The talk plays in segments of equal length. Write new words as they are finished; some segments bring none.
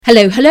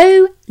Hello,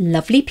 hello,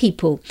 lovely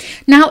people.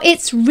 Now,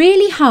 it's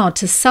really hard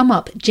to sum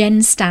up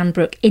Jen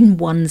Stanbrook in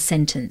one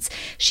sentence.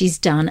 She's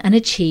done and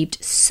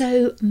achieved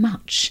so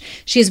much.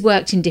 She has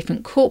worked in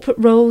different corporate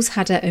roles,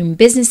 had her own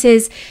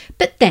businesses,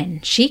 but then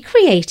she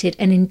created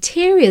an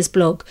interiors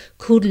blog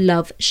called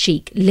Love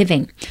Chic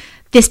Living.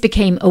 This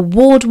became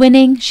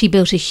award-winning, she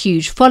built a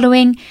huge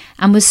following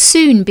and was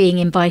soon being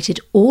invited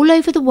all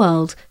over the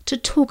world to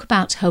talk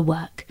about her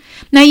work.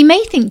 Now, you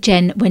may think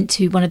Jen went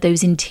to one of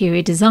those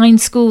interior design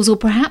schools or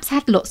perhaps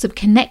had lots of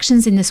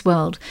connections in this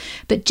world,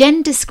 but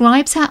Jen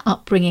describes her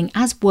upbringing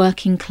as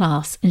working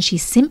class, and she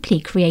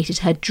simply created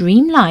her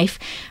dream life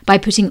by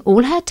putting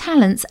all her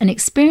talents and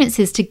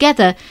experiences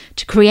together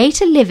to create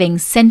a living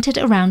centred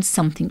around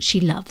something she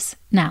loves.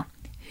 Now,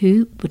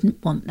 who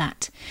wouldn't want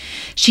that?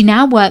 She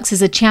now works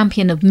as a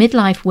champion of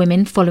midlife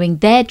women following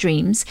their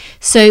dreams.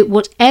 So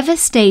whatever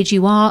stage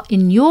you are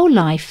in your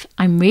life,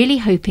 I'm really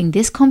hoping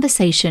this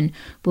conversation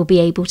will be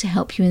able to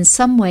help you in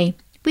some way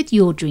with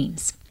your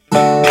dreams.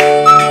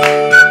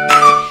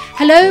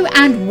 Hello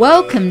and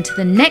welcome to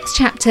the next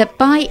chapter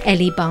by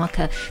Ellie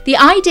Barker. The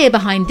idea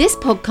behind this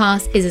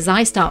podcast is as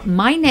I start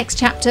my next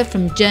chapter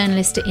from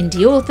journalist to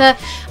indie author,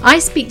 I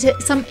speak to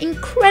some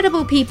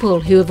incredible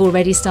people who have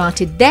already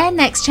started their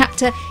next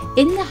chapter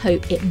in the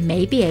hope it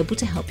may be able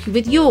to help you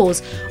with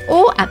yours,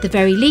 or at the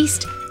very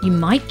least, you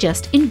might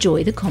just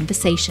enjoy the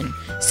conversation.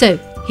 So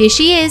here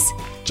she is,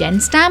 Jen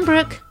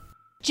Stanbrook.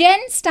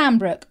 Jen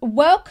Stanbrook,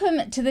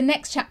 welcome to the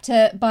next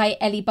chapter by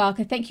Ellie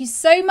Barker. Thank you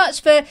so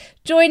much for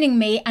joining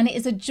me, and it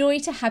is a joy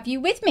to have you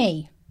with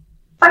me.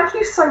 Thank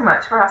you so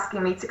much for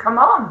asking me to come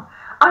on.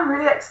 I'm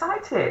really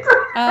excited.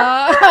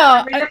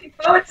 I'm really looking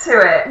forward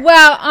to it.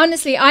 Well,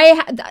 honestly,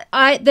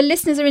 the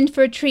listeners are in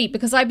for a treat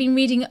because I've been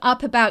reading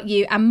up about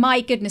you, and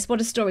my goodness,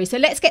 what a story. So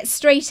let's get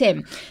straight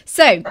in.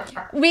 So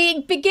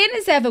we begin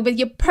as ever with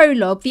your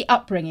prologue, the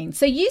upbringing.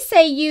 So you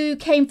say you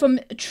came from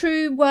a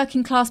true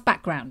working class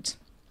background.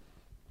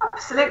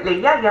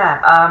 Absolutely,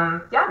 yeah.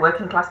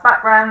 Working class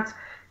background.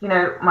 You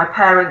know, my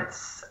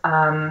parents,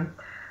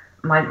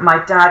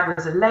 my dad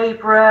was a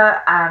labourer,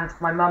 and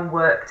my mum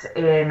worked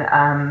in,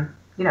 a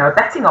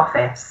betting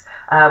office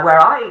where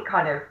I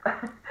kind of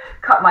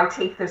cut my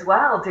teeth as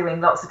well, doing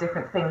lots of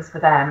different things for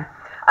them.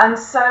 And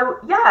so,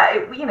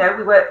 we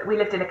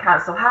lived in a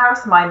council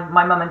house. My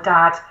mum and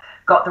dad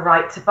got the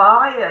right to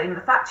buy in the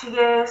Thatcher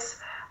years,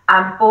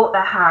 and bought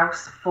their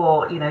house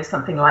for,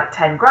 something like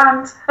 10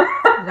 grand.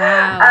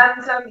 Wow.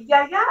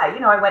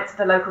 And I went to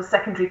the local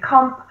secondary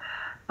comp,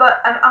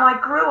 and I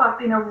grew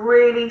up in a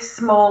really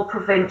small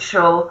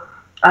provincial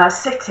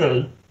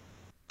city.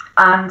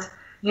 And,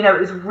 it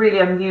was really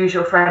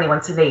unusual for anyone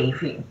to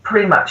leave. You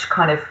pretty much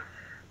kind of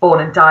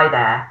born and die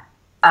there.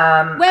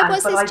 Where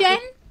was this, Jen?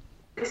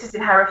 This is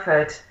in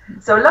Hereford.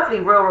 So a lovely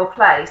rural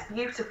place,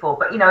 beautiful.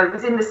 But, it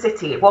was in the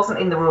city. It wasn't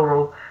in the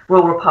rural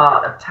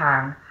part of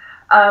town.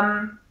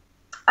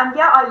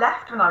 I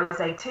left when I was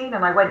 18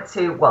 and I went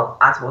to,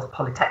 as was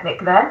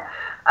Polytechnic then.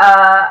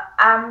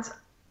 And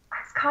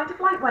it's kind of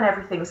like when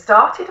everything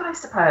started, I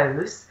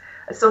suppose.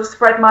 I sort of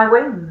spread my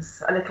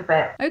wings a little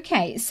bit.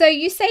 Okay, so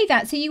you say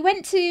that. So you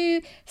went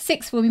to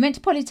sixth form, you went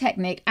to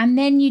Polytechnic, and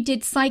then you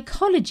did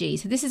psychology.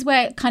 So this is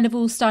where it kind of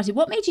all started.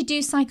 What made you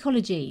do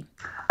psychology?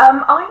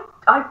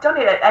 I'd done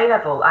it at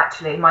A-level,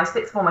 actually. My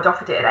sixth form had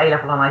offered it at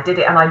A-level and I did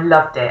it and I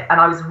loved it and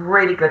I was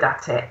really good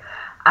at it.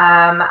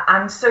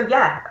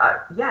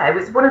 It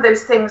was one of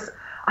those things,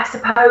 I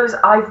suppose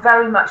I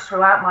very much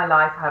throughout my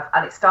life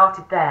and it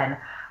started then,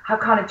 have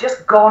kind of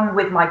just gone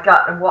with my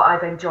gut and what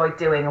I've enjoyed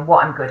doing and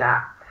what I'm good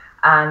at.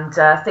 And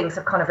things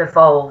have kind of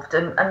evolved.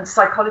 And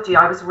psychology,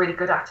 I was really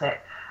good at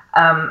it.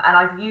 And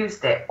I've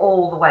used it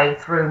all the way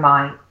through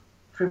my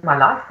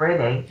life,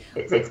 really.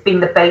 It's been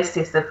the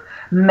basis of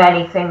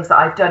many things that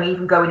I've done,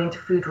 even going into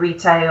food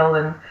retail.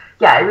 And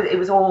it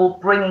was all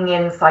bringing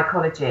in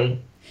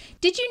psychology.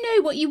 Did you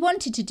know what you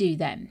wanted to do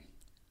then?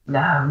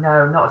 No,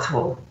 not at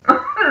all.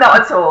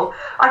 Not at all.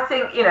 I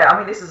think,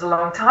 this was a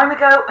long time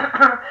ago,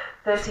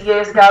 30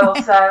 years ago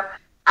or so.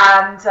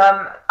 And,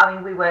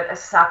 we weren't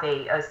as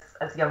savvy as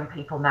young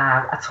people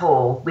now at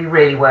all. We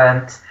really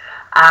weren't.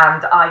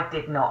 And I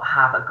did not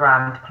have a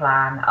grand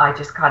plan. I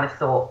just kind of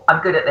thought,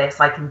 I'm good at this,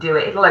 I can do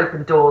it. It'll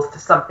open doors to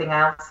something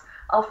else.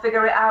 I'll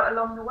figure it out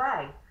along the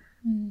way.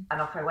 And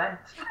off I went.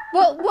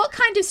 Well, what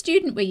kind of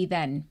student were you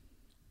then?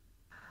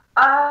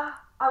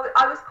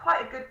 I was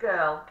quite a good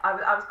girl. I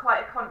was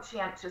quite a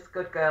conscientious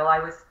good girl. I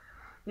was,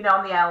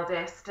 I'm the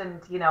eldest, and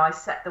I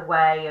set the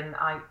way, and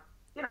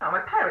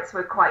my parents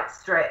were quite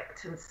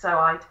strict, and so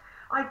I'd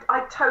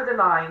toe the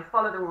line,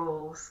 follow the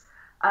rules.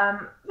 I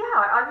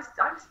was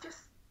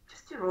just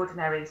your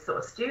ordinary sort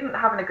of student,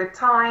 having a good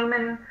time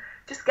and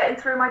just getting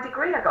through my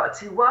degree. I got a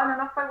 2-1,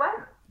 and off I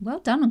went. Well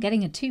done on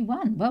getting a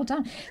 2-1. Well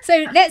done. So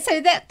we're going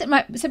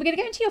to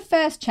go into your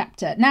first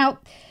chapter now.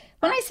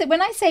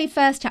 When I say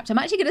first chapter, I'm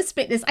actually going to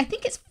split this. I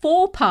think it's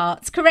 4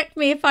 parts. Correct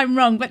me if I'm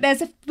wrong, but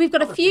we've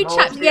got a few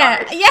chapters.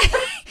 Yeah.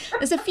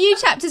 There's a few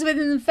chapters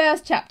within the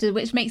first chapter,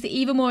 which makes it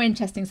even more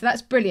interesting. So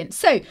that's brilliant.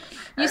 So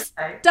you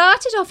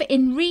started off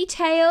in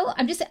retail.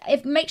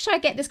 Make sure I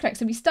get this correct.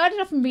 So we started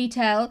off in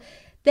retail,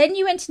 then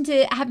you went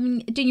into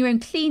doing your own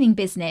cleaning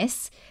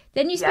business.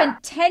 Then you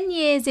spent 10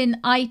 years in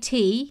IT,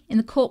 in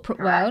the corporate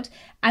world,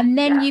 and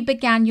then you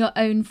began your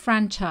own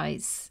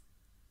franchise.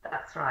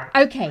 That's right.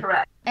 Okay.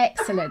 Correct.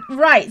 Excellent.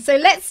 Right. So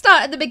let's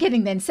start at the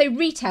beginning then. So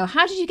retail,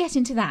 how did you get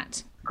into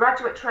that?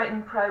 Graduate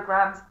training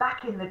programs.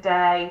 Back in the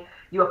day,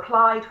 you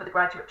applied for the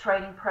graduate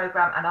training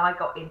program, and I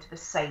got into the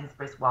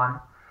Sainsbury's one.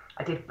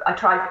 I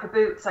tried for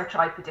Boots. I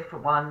tried for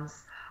different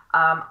ones.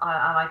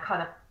 I'd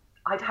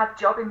had a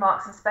job in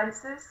Marks and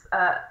Spencer's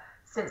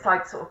since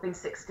I'd sort of been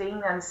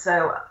 16. And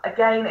so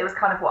again, it was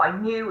kind of what I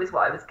knew is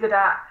what I was good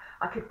at.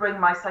 I could bring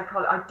my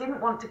psychology. I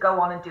didn't want to go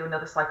on and do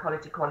another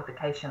psychology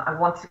qualification. I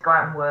wanted to go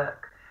out and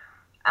work.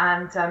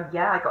 And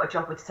I got a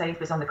job with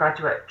Sainsbury's on the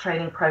graduate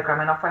training program,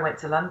 and off I went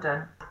to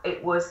London.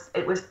 It was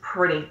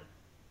pretty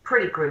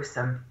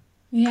gruesome.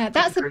 Yeah,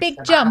 that's a big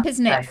jump,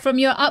 isn't it? From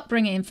your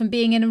upbringing, from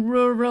being in a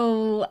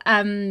rural,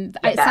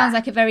 it sounds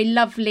like a very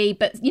lovely,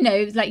 but,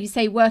 like you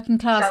say, working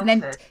class. Sheltered.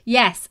 And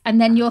then, and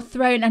then you're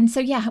thrown. And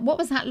so, what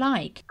was that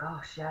like?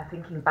 Gosh,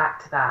 thinking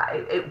back to that,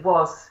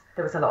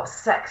 there was a lot of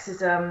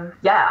sexism.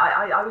 Yeah,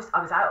 I was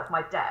out of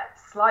my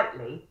depth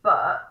slightly,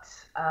 but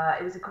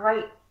it was a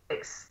great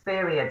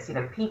experience,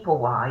 people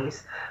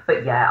wise,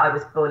 but I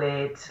was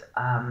bullied.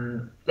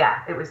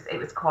 It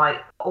was quite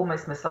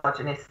almost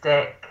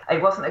misogynistic.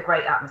 It wasn't a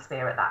great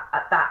atmosphere at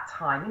that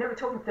time. We're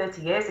talking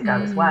 30 years ago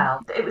as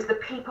well. It was the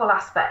people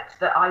aspect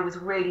that I was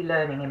really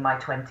learning in my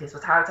 20s,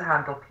 was how to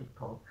handle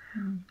people.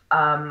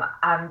 And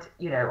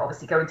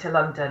obviously going to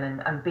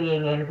London and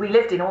being we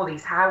lived in all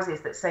these houses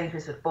that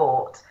Sainsbury's had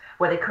bought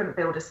where they couldn't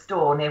build a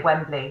store near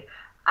Wembley,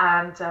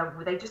 and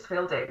they just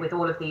filled it with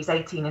all of these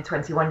 18 and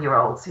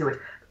 21-year-olds who would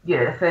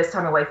the first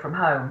time away from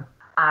home,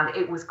 and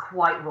it was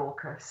quite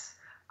raucous.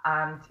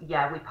 And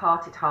we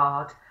partied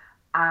hard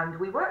and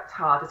we worked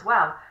hard as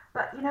well.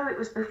 But it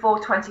was before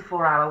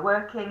 24-hour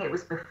working. It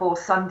was before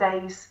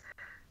Sundays.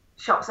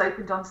 Shops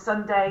opened on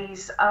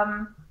Sundays.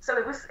 So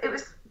it was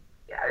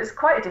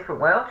quite a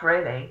different world,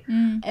 really.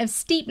 A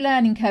steep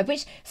learning curve.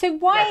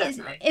 Why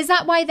is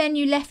that? Why then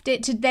you left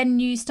it to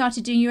then you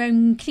started doing your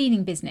own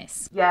cleaning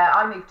business? Yeah,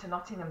 I moved to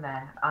Nottingham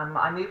then.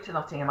 I moved to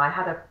Nottingham. I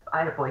had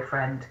a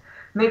boyfriend.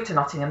 Moved to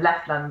Nottingham,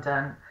 left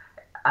London,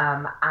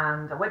 and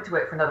I went to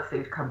work for another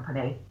food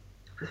company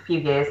for a few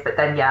years, but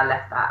then I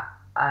left that,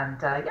 and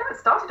I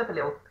started up a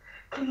little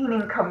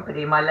cleaning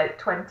company in my late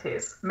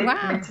 20s, mid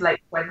to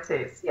late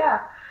 20s. Yeah,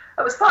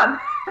 it was fun.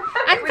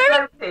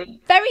 And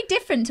very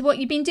different to what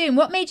you've been doing.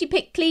 What made you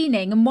pick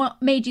cleaning, and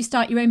what made you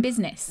start your own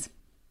business?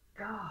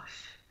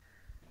 Gosh,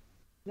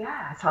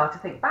 it's hard to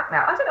think back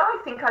now. I don't know.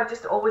 I think I've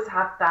just always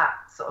had that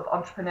sort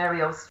of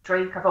entrepreneurial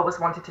streak. I've always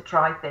wanted to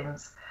try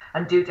things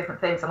and do different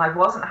things, and I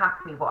wasn't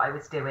happy with what I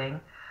was doing,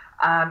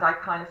 and I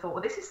kind of thought,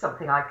 well, this is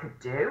something I could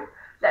do.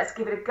 Let's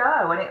give it a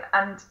go.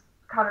 And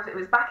it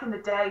was back in the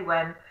day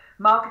when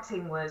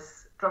marketing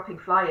was dropping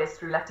flyers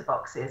through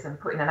letterboxes and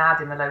putting an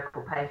ad in the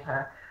local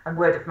paper, and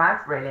word of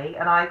mouth, really.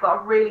 And I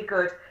got a really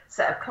good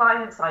set of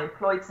clients. I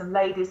employed some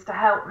ladies to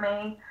help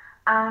me,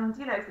 and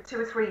for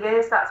 2 or 3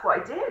 years, that's what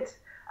I did,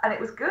 and it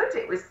was good.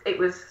 It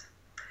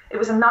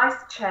was a nice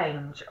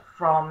change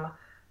from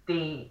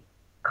the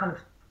kind of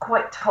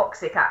quite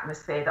toxic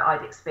atmosphere that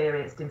I'd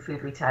experienced in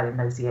food retail in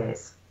those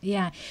years.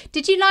 Yeah.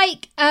 Did you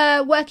like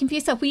working for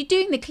yourself? Were you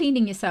doing the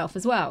cleaning yourself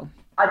as well?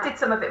 I did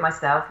some of it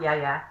myself,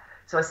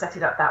 So I set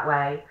it up that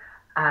way.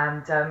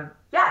 And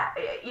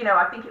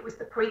I think it was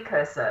the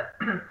precursor.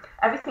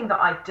 Everything that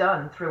I'd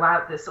done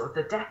throughout the sort of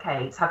the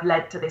decades have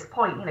led to this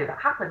point, that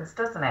happens,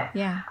 doesn't it?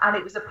 Yeah. And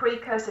it was a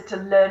precursor to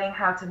learning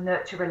how to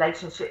nurture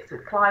relationships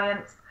with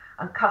clients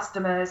and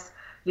customers.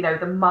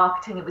 The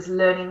marketing, it was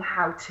learning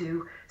how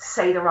to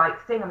say the right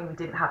thing. I mean, we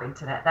didn't have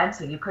internet then,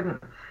 so you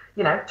couldn't,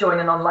 join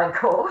an online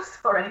course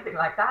or anything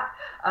like that.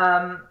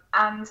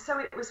 And so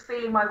it was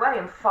feeling my way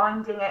and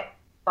finding it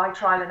by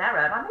trial and error.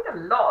 And I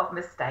made a lot of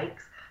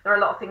mistakes. There are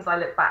a lot of things I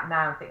look back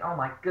now and think, oh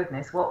my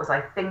goodness, what was I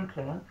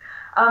thinking?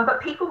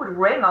 But people would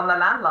ring on the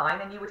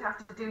landline and you would have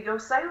to do your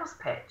sales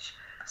pitch.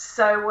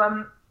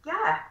 So,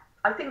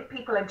 I think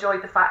people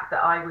enjoyed the fact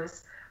that I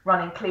was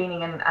running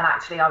cleaning, and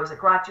actually I was a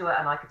graduate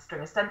and I could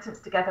string a sentence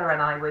together,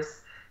 and I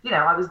was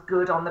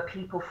good on the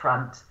people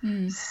front.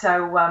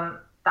 So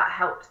that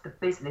helped the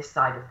business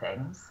side of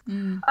things.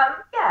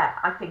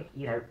 I think,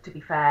 to be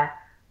fair,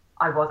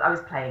 I was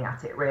playing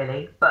at it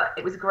really, but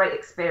it was a great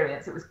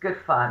experience. It was good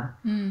fun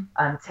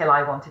until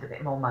I wanted a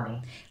bit more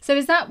money. So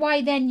is that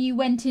why then you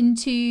went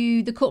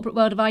into the corporate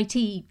world of IT?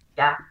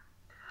 Yeah,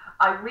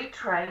 I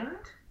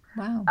retrained.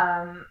 Wow.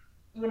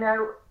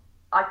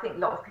 I think a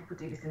lot of people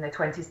do this in their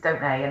 20s,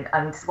 don't they?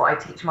 And this is what I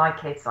teach my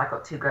kids. I've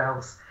got 2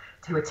 girls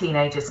who are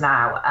teenagers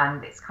now,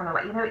 and it's kind of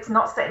like, it's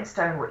not set in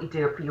stone what you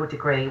do for your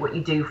degree, what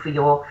you do for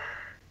your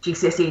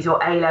GCSEs, your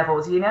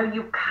A-levels.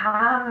 You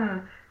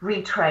can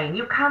retrain.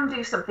 You can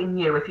do something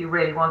new if you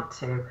really want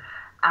to.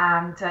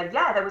 And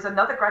there was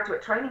another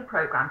graduate training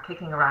program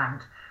kicking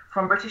around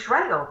from British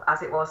Rail,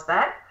 as it was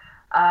then.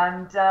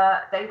 And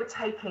they were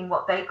taking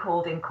what they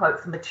called, in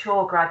quotes,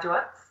 mature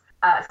graduates,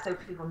 so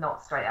people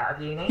not straight out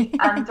of uni.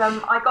 And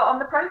I got on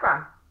the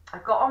program.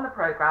 And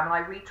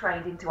I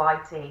retrained into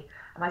IT,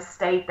 and I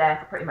stayed there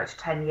for pretty much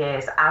 10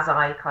 years as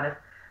I kind of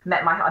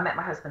met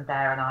my husband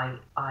there, and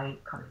I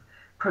kind of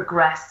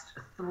progressed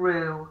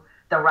through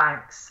the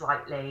ranks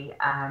slightly,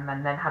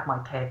 and then had my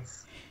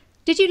kids.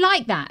 Did you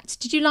like that?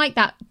 Did you like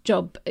that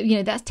job? You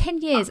know, that's 10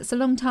 years. It's a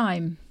long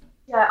time.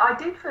 Yeah, I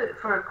did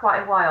for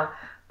quite a while.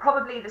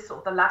 Probably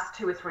the last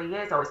 2 or 3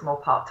 years I was more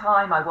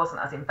part-time. I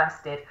wasn't as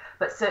invested,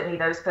 but certainly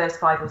those first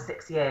 5 or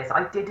 6 years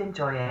I did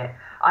enjoy it.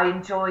 I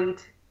enjoyed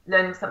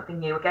learning something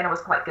new. Again, I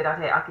was quite good at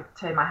it. I could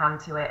turn my hand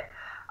to it.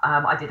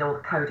 I did all the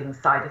coding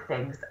side of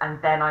things, and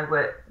then I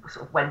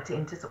went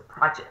into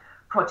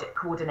project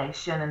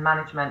coordination and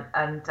management,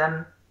 and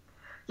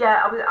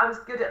I was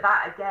good at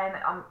that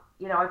again.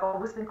 I've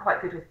always been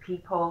quite good with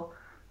people,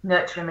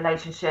 nurturing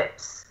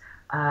relationships.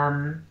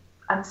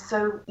 And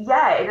so,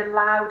 it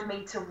allowed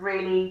me to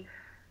really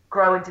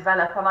grow and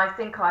develop. And I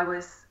think I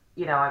was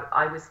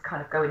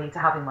kind of going into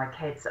having my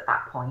kids at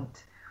that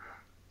point.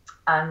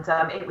 And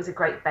it was a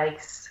great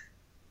base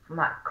from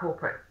that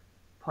corporate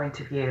point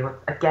of view.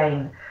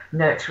 Again,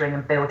 nurturing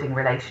and building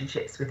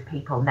relationships with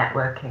people,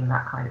 networking,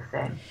 that kind of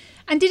thing.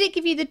 And did it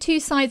give you the two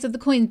sides of the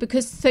coin?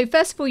 Because, so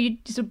first of all,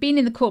 you'd sort of been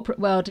in the corporate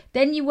world,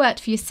 then you worked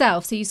for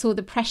yourself, so you saw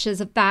the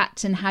pressures of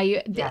that and how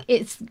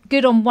it's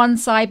good on one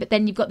side, but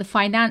then you've got the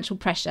financial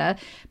pressure.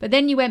 But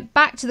then you went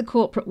back to the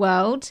corporate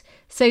world,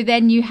 so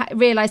then you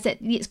realised that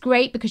it's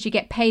great because you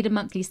get paid a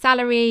monthly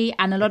salary,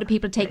 and a lot of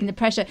people are taking the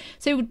pressure.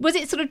 So was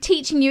it sort of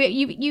teaching you,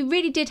 you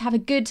really did have a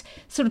good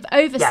sort of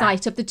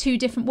oversight of the two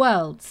different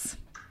worlds?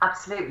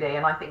 Absolutely,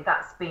 and I think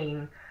that's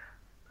been,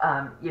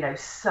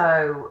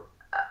 so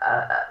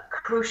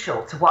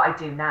crucial to what I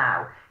do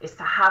now, is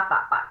to have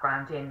that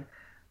background in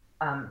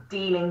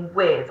dealing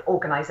with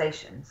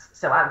organisations.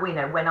 So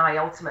when I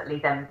ultimately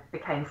then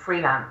became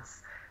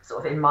freelance,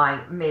 sort of in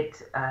my mid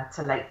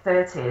to late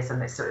 30s,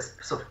 and it's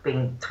sort of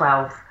been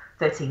 12,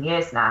 13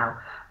 years now,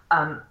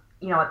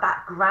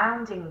 that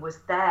grounding was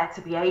there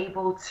to be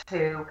able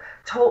to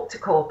talk to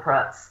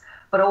corporates,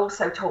 but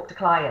also talk to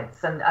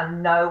clients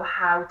and know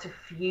how to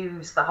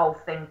fuse the whole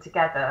thing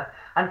together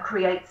and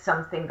create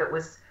something that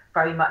was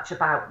very much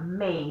about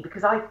me,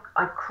 because I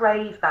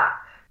crave that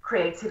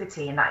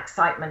creativity and that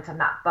excitement and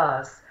that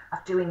buzz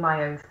of doing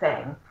my own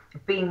thing,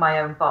 being my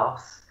own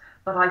boss.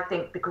 But I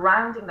think the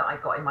grounding that I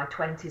got in my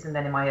 20s and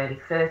then in my early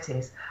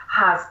 30s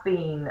has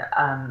been,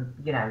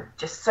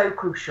 just so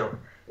crucial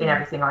in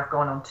everything I've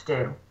gone on to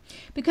do.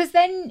 Because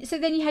then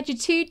you had your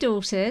two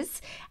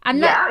daughters,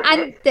 and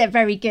and they're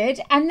very good.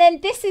 And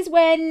then this is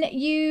when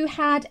you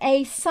had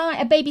a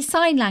baby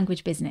sign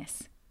language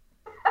business.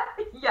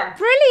 Yes.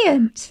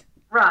 Brilliant.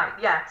 Right,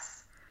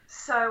 yes.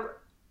 So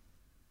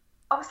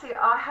obviously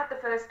I had the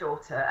first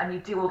daughter, and you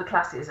do all the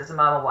classes as a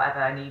mum or whatever,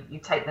 and you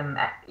take them,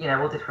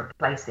 all different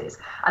places.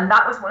 And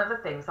that was one of the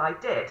things I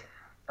did.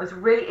 I was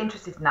really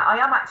interested in that. I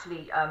am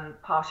actually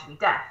partially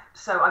deaf,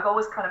 so I've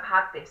always kind of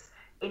had this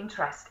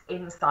interest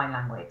in sign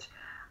language.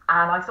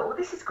 And I thought, well,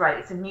 this is great.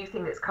 It's a new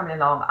thing that's coming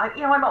along.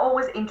 I'm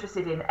always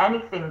interested in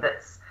anything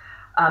that's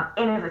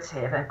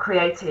innovative and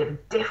creative and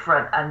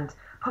different and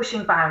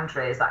pushing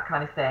boundaries, that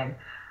kind of thing.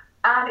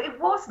 And it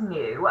was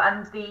new,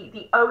 and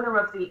the owner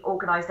of the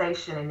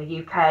organisation in the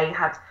UK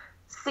had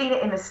seen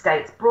it in the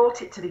States,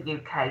 brought it to the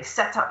UK,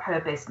 set up her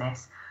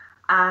business,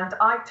 and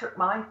I took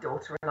my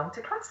daughter along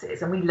to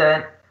classes, and I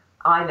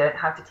learned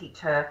how to teach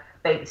her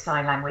baby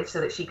sign language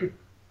so that she could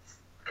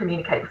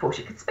communicate before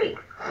she could speak.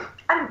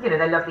 And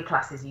they're lovely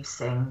classes. You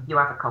sing, you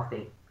have a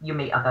coffee, you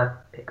meet other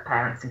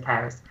parents and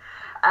carers.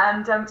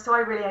 And so I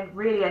really,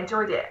 really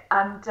enjoyed it,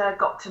 and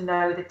got to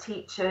know the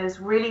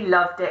teachers, really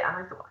loved it, and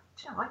I thought,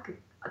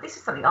 this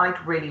is something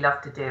I'd really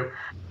love to do.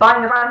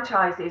 Buying a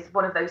franchise is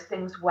one of those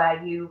things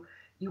where you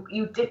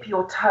dip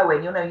your toe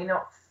in. You're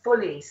not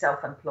fully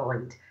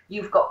self-employed.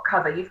 You've got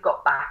cover, you've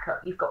got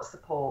backup, you've got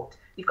support,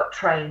 you've got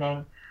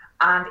training,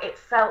 and it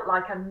felt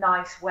like a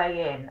nice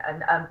way in,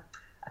 and a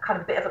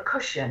kind of bit of a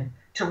cushion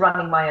to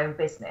running my own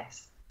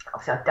business.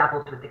 Obviously, I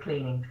dabbled with the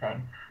cleaning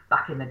thing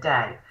back in the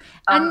day.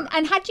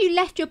 And had you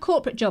left your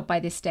corporate job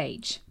by this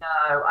stage?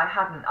 No, I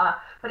hadn't.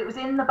 But it was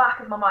in the back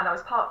of my mind. I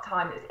was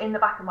part-time. It was in the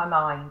back of my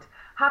mind.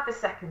 Had the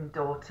second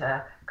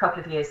daughter a couple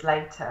of years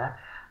later.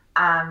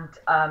 And,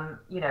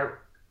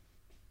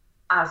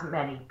 as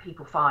many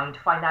people find,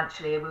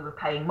 financially, we were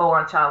paying more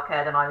on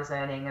childcare than I was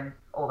earning and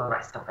all the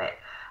rest of it.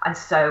 And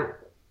so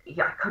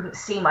I couldn't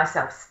see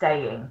myself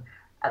staying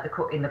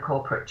in the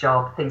corporate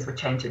job. Things were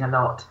changing a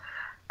lot.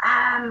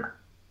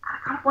 I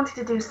kind of wanted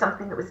to do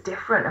something that was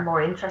different and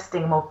more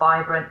interesting, more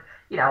vibrant.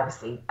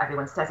 Obviously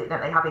everyone says it,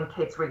 don't they? Having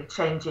kids really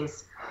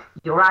changes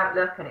your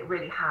outlook, and it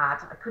really had.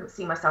 I couldn't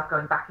see myself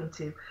going back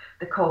into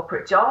the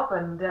corporate job,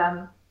 and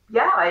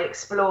I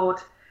explored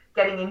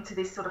getting into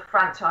this sort of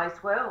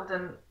franchise world,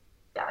 and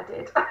Yeah, I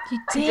did. You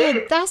I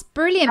did. That's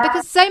brilliant,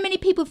 because so many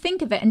people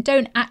think of it and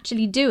don't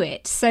actually do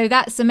it. So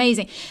that's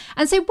amazing.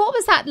 And so what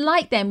was that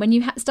like then when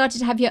you started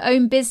to have your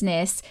own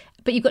business,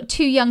 but you've got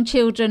two young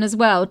children as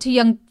well, two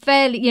young,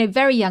 fairly,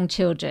 very young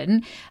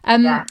children?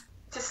 Yeah.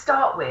 To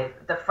start with,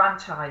 the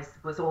franchise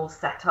was all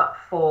set up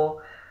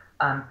for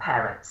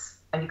parents,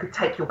 and you could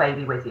take your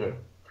baby with you.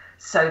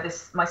 So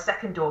my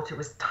second daughter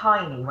was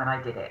tiny when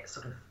I did it,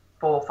 sort of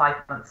 4 or 5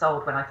 months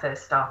old when I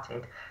first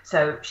started.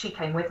 So she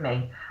came with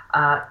me,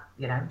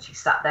 she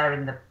sat there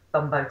in the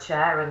bumbo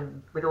chair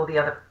and with all the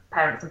other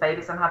parents and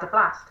babies, and had a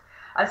blast.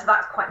 And so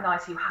that's quite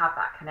nice. You have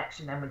that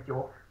connection then with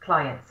your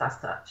clients as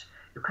such,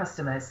 your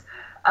customers.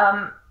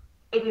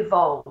 It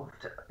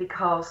evolved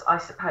because I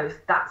suppose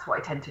that's what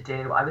I tend to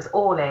do. I was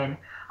all in.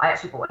 I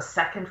actually bought a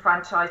second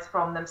franchise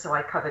from them, so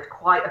I covered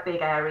quite a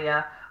big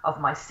area of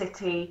my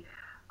city.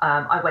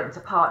 I went into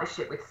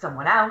partnership with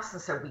someone else,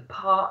 and so we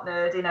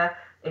partnered in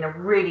a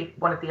really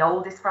one of the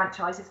oldest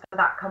franchises for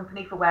that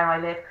company for where I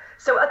live.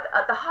 So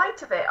at the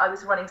height of it, I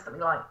was running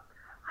something like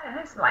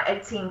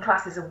 18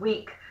 classes a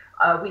week.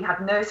 We had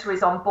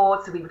nurseries on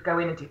board, so we would go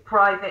in and do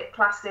private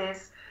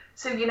classes.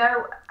 So,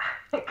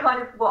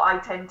 kind of what I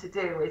tend to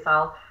do is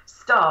I'll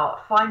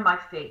start, find my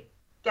feet,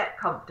 get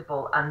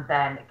comfortable, and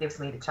then it gives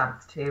me the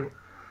chance to,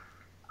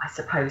 I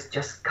suppose,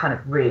 just kind of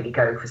really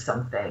go for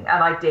something.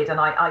 And I did, and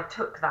I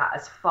took that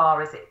as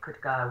far as it could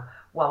go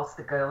whilst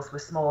the girls were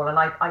small, and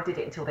I did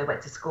it until they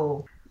went to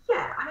school.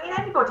 Yeah, I mean,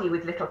 anybody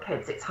with little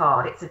kids, it's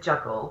hard, it's a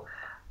juggle.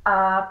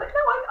 But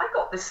no, I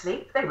got the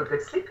sleep. They were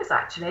good sleepers,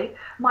 actually.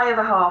 My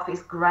other half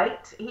is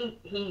great.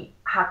 He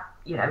had,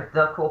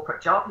 the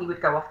corporate job. He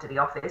would go off to the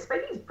office,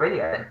 but he's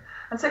brilliant.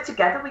 And so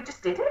together we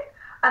just did it.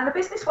 And the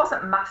business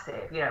wasn't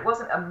massive. It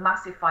wasn't a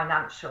massive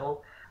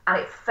financial, and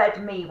it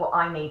fed me what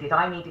I needed.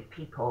 I needed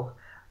people.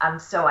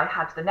 And so I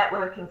had the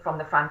networking from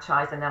the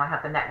franchise, and then I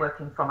had the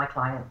networking from my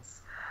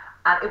clients.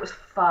 And it was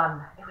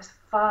fun. It was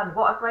fun.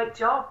 What a great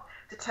job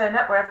to turn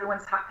up where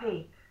everyone's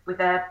happy with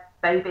their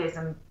babies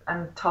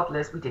and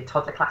toddlers. We did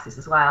toddler classes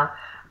as well.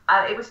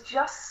 And it was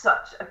just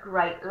such a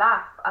great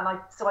laugh. And I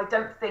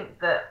don't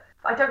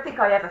think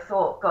I ever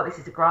thought, God, this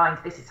is a grind.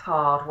 This is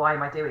hard. Why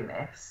am I doing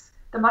this?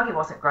 The money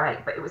wasn't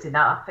great, but it was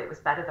enough. It was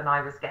better than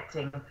I was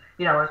getting.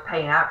 I was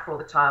paying out for all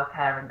the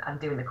childcare and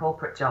doing the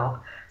corporate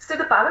job. So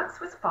the balance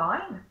was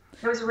fine.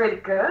 It was really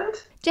good.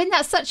 Jen,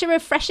 that's such a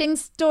refreshing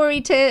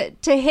story to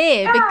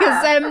hear,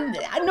 because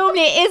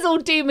normally it is all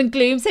doom and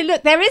gloom. So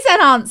look, there is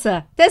an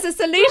answer. There's a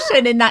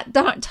solution in that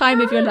dark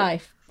time of your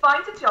life.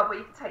 Find a job where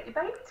you can take your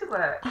baby to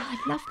work. Oh,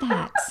 I love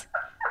that.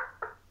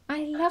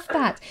 I love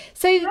that.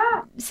 So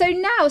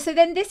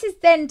then this is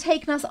then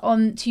taking us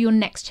on to your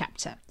next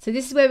chapter. So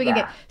this is where we're going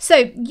to get.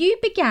 So you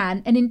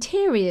began an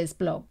interiors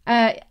blog,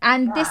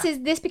 and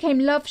this became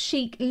Love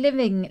Chic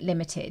Living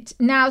Limited.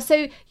 Now,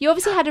 so you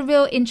obviously had a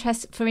real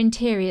interest for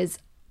interiors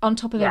on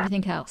top of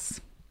everything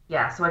else.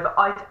 Yeah. So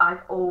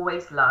I've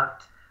always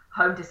loved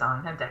home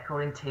design, home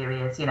decor,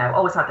 interiors.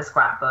 Always had the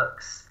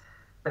scrapbooks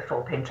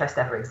before Pinterest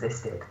ever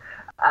existed.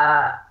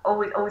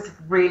 Always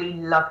really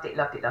loved it,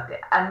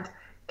 and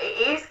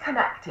it is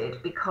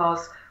connected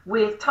because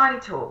with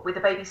Tiny Talk, with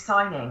the baby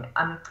signing,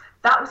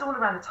 that was all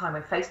around the time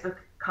when Facebook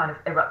kind of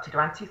erupted,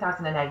 around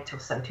 2008 or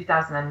so,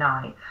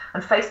 2009,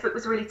 and Facebook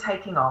was really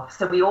taking off.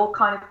 So we all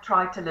kind of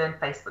tried to learn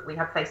Facebook. We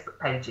had Facebook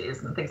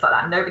pages and things like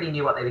that. Nobody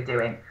knew what they were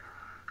doing.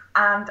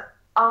 And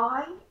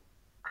I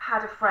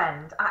had a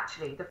friend,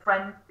 actually,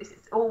 this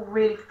is all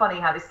really funny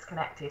how this is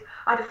connected.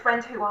 I had a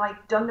friend who I'd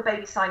done the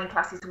baby signing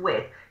classes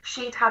with.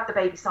 She'd had the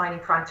baby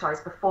signing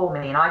franchise before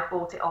me, and I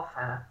bought it off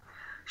her.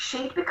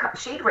 She'd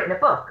written a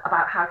book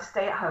about how to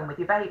stay at home with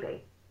your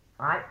baby,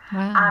 right?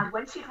 Wow. And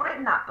when she'd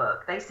written that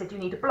book, they said, you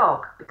need a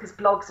blog, because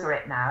blogs are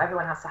it now.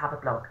 Everyone has to have a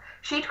blog.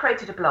 She'd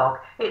created a blog.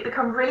 It had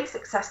become really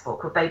successful,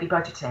 called Baby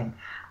Budgeting.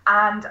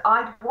 And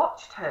I'd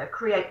watched her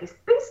create this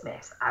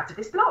business out of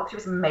this blog. She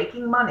was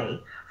making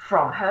money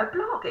from her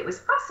blog. It was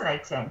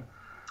fascinating.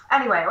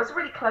 Anyway, I was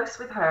really close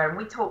with her, and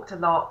we talked a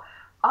lot.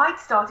 I'd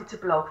started to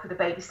blog for the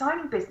baby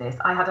signing business.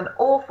 I had an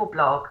awful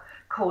blog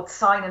called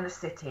Sign in the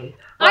City.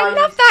 I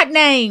love that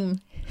name.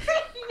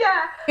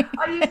 Yeah,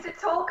 I used to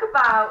talk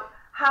about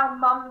how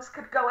mums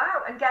could go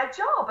out and get a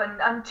job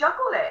and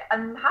juggle it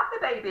and have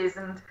the babies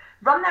and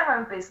run their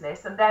own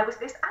business, and there was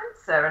this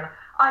answer. And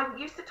I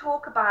used to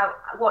talk about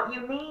what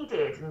you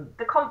needed and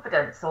the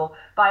confidence, or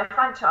buy a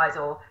franchise,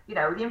 or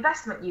the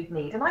investment you'd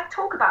need, and I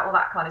talk about all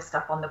that kind of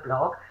stuff on the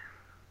blog.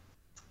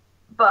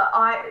 But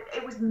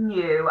it was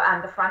new,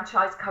 and the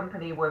franchise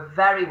company were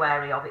very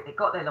wary of it. They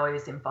got their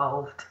lawyers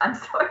involved, and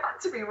so I had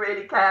to be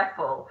really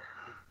careful.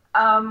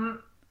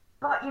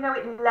 But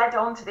it led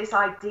on to this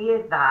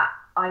idea that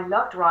I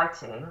loved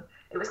writing.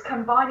 It was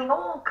combining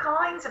all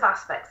kinds of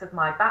aspects of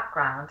my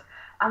background,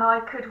 and I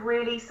could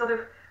really sort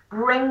of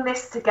bring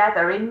this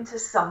together into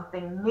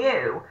something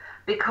new,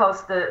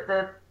 because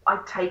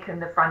I'd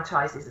taken the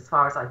franchises as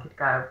far as I could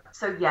go.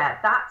 So yeah,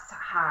 that's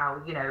how,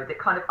 the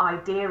kind of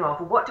idea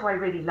of what do I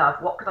really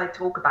love? What could I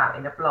talk about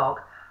in a blog?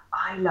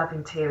 I love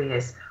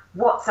interiors.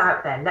 What's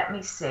out there? Let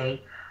me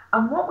see.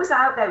 And what was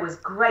out there was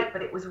great,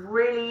 but it was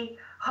really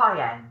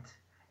high end.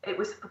 It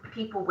was for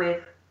people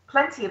with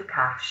plenty of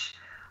cash.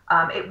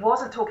 It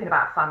wasn't talking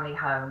about family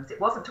homes. It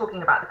wasn't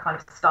talking about the kind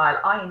of style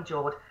I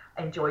enjoyed,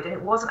 and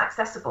it wasn't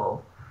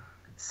accessible.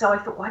 So I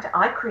thought, why don't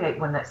I create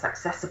one that's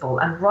accessible?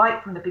 And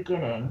right from the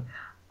beginning,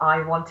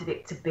 I wanted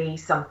it to be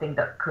something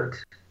that could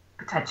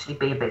potentially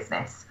be a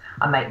business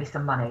and make me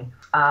some money,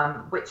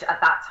 which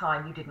at that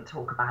time you didn't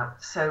talk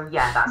about. So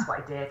yeah, that's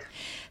what I did.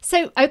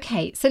 So,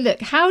 okay. So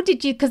look, how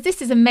did you, because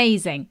this is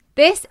amazing.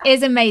 This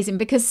is amazing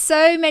because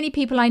so many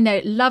people I know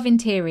love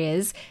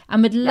interiors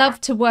and would love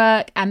to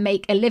work and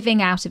make a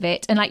living out of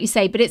it. And like you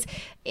say, but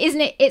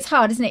it's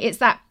hard, isn't it? It's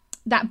that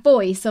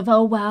voice of,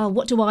 oh, well,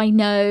 what do I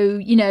know?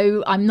 You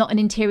know, I'm not an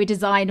interior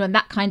designer and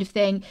that kind of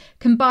thing,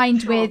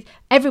 combined with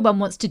everyone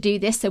wants to do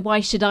this, so why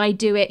should I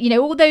do it? You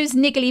know, all those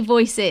niggly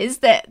voices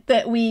that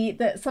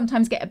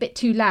sometimes get a bit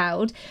too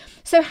loud.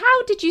 So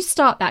how did you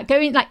start that?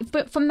 Going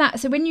but from that,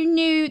 so when you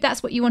knew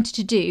that's what you wanted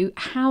to do,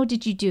 how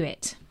did you do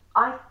it?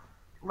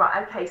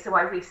 So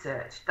I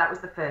researched. That was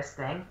the first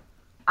thing.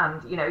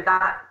 And, you know,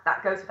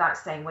 that goes without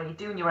saying, when you're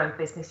doing your own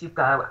business, you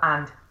go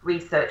and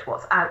research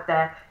what's out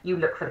there. You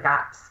look for the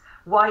gaps.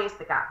 Why is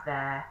the gap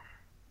there?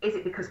 Is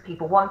it because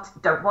people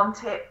don't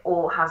want it,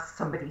 or has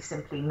somebody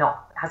simply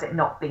has it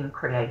not been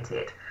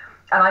created?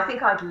 And I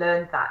think I'd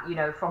learned that, you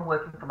know, from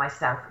working for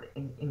myself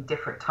in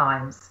different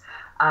times.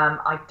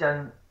 I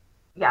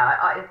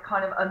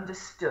kind of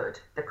understood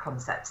the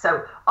concept.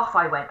 So off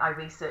I went. I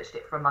researched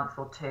it for a month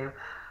or two.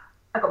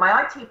 I got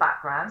my IT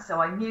background, so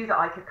I knew that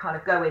I could kind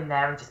of go in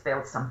there and just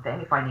build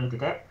something if I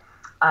needed it.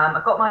 I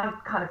got my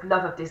kind of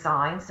love of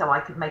design, so I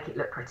could make it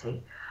look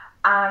pretty.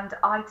 And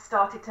I'd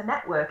started to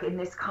network in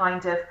this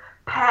kind of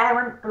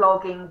parent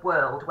blogging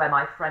world where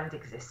my friend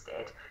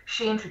existed.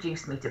 She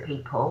introduced me to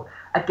people.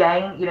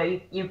 Again, you know,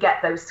 you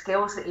get those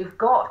skills that you've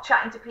got,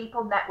 chatting to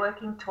people,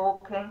 networking,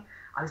 talking.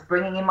 I was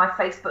bringing in my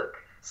Facebook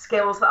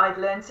skills that I'd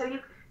learned. So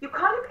you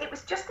kind of, it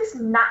was just this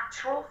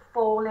natural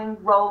falling,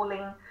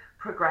 rolling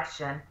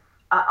progression.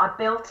 I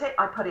built it,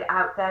 I put it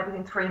out there.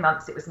 Within 3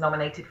 months, it was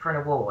nominated for an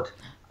award.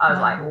 I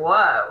was like,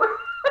 whoa.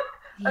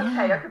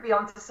 Okay, I could be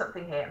onto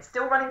something here. I'm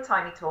still running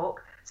Tiny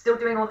Talk, still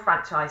doing all the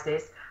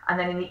franchises. And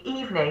then in the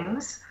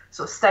evenings,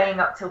 sort of staying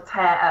up till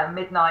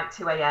midnight,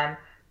 2 a.m.,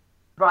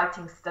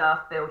 writing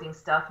stuff, building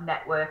stuff,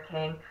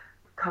 networking.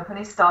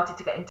 Companies started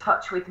to get in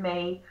touch with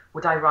me.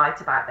 Would I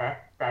write about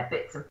their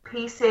bits and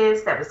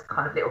pieces? There was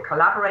kind of little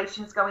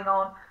collaborations going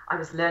on. I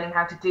was learning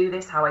how to do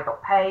this, how I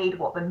got paid,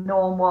 what the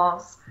norm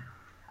was.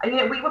 And, you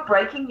know, we were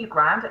breaking new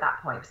ground at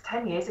that point. It was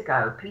 10 years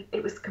ago.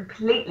 It was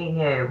completely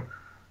new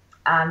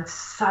and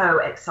so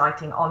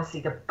exciting.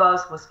 Honestly, the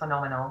buzz was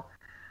phenomenal.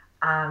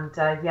 And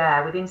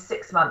within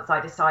 6 months,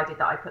 I decided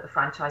that I put the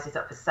franchises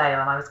up for sale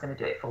and I was going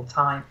to do it full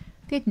time.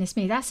 Goodness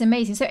me, that's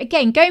amazing. So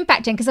again, going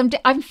back, Jen, because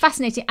I'm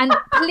fascinated, and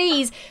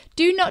please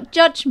do not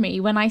judge me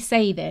when I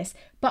say this,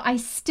 but I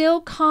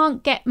still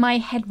can't get my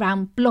head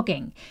round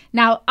blogging.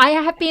 Now, I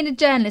have been a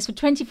journalist for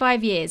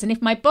 25 years, and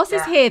if my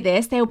bosses hear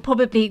this, they'll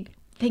probably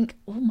think,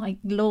 oh my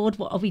Lord,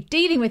 what are we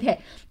dealing with here?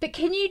 But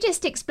can you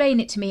just explain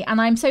it to me?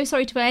 And I'm so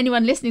sorry to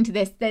anyone listening to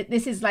this, that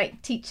this is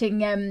like teaching,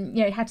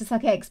 how to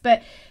suck eggs.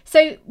 But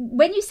so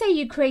when you say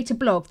you create a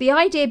blog, the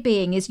idea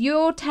being is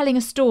you're telling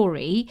a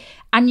story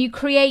and you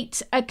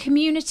create a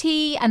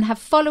community and have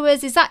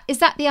followers. Is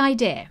that the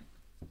idea?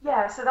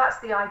 Yeah, so that's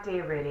the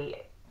idea really.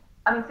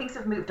 I mean, things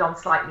have moved on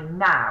slightly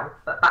now,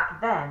 but back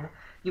then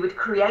you would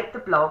create the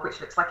blog, which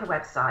looks like a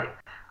website,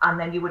 and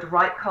then you would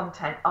write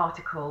content,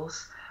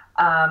 articles,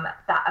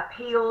 that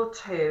appeal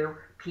to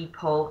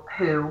people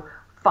who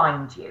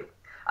find you.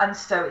 And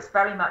so it's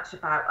very much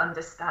about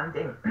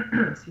understanding,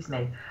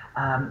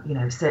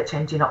 search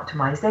engine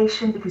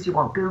optimization, because you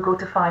want Google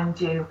to find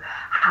you.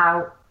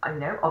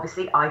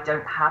 Obviously I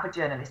don't have a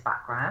journalist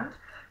background.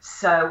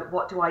 So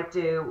what do I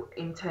do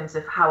in terms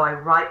of how I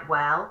write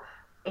well,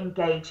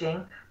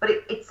 engaging? But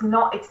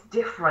it's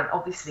different,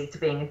 obviously, to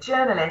being a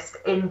journalist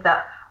in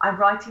that I'm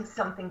writing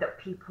something that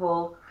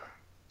people...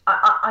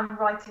 I'm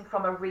writing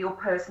from a real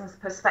person's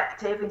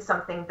perspective in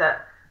something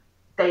that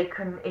they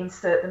can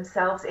insert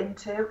themselves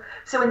into.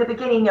 So in the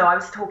beginning, I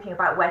was talking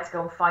about where to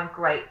go and find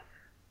great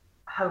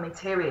home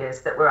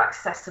interiors that were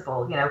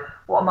accessible.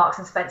 What are Marks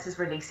and Spencer's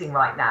releasing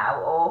right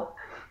now? Or,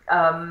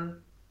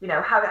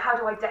 how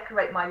do I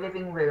decorate my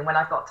living room when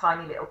I've got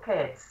tiny little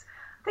kids?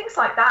 Things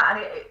like that.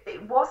 And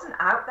it wasn't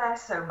out there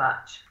so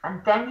much.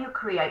 And then you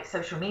create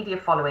social media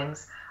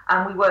followings.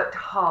 And we worked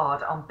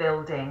hard on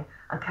building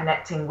and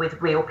connecting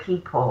with real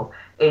people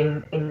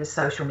in the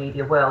social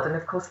media world. And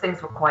of course,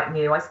 things were quite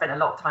new. I spent a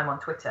lot of time on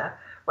Twitter,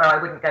 where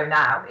I wouldn't go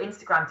now.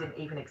 Instagram didn't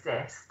even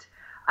exist.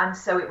 And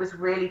so it was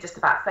really just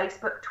about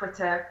Facebook,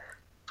 Twitter.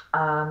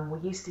 We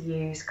used to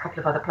use a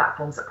couple of other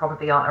platforms that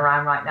probably aren't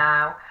around right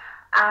now.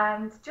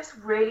 And just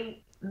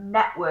really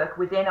network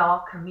within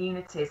our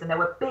communities. And there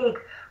were big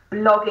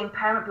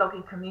parent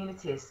blogging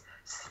communities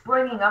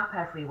springing up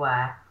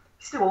everywhere.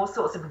 To do all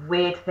sorts of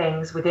weird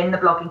things within the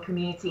blogging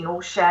community and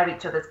all share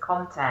each other's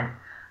content.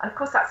 And of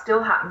course that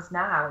still happens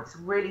now. It's a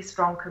really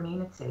strong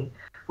community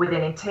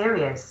within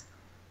interiors.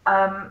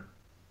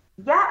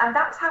 Yeah, and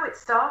that's how it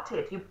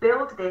started. You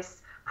build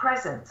this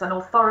presence and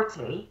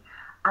authority,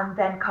 and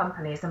then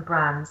companies and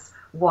brands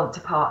want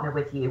to partner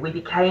with you. We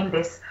became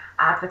this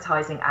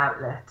advertising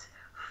outlet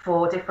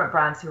for different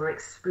brands who are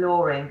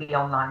exploring the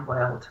online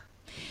world.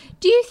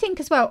 Do you think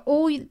as well,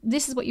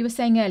 this is what you were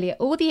saying earlier,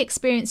 all the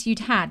experience you'd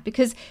had,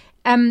 because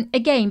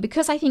again,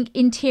 because I think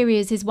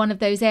interiors is one of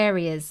those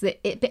areas that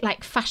a bit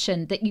like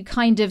fashion, that you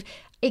kind of,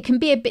 it can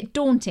be a bit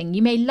daunting.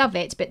 You may love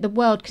it, but the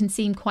world can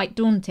seem quite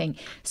daunting.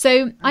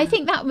 So I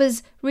think that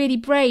was really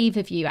brave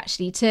of you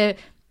actually to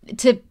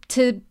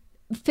to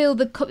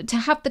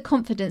have the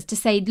confidence to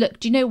say, look,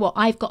 do you know what?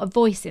 I've got a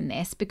voice in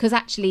this, because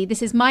actually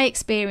this is my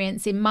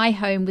experience in my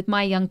home with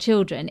my young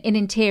children in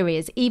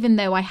interiors, even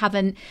though I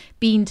haven't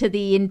been to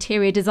the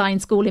interior design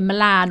school in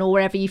Milan or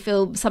wherever you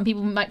feel some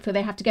people might feel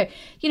they have to go.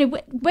 You know,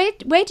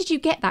 where did you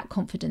get that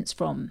confidence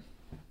from?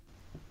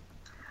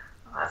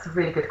 That's a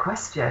really good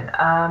question.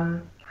 I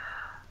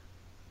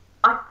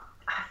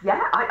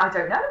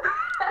don't know.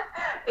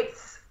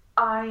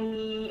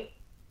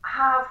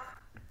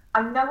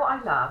 I know what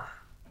I love.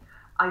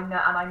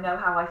 I know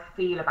how I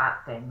feel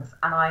about things,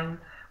 and I'm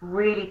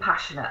really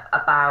passionate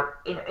about,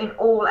 in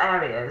all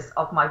areas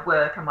of my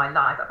work and my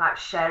life, about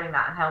sharing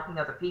that and helping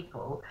other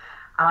people.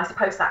 And I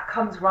suppose that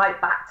comes right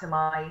back to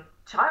my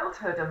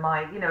childhood and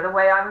my, the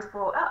way I was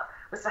brought up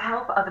was to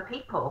help other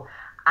people.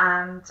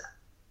 And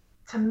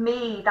to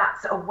me,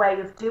 that's a way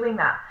of doing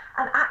that.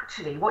 And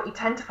actually, what you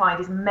tend to find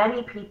is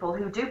many people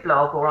who do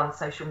blog or on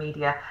social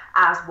media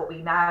as what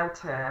we now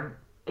term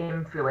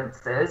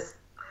influencers,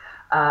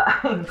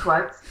 in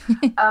quotes,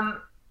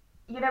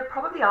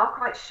 probably are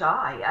quite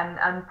shy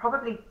and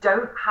probably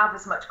don't have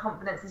as much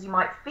confidence as you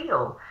might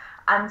feel.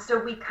 And so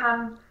we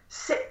can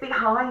sit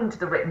behind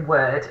the written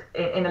word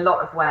in a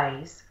lot of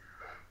ways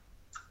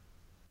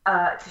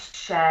to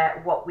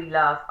share what we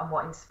love and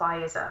what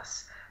inspires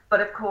us.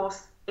 But of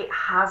course, it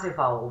has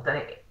evolved,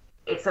 and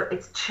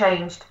it's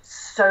changed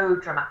so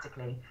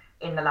dramatically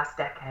in the last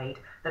decade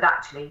that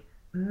actually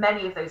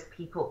many of those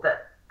people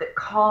that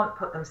can't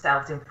put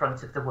themselves in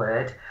front of the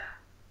word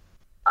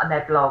and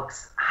their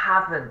blogs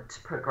haven't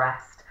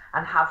progressed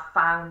and have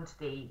found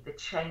the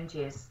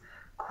changes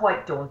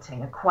quite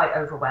daunting and quite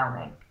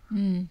overwhelming.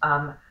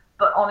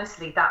 But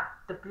honestly,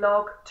 the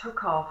blog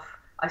took off.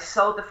 I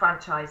sold the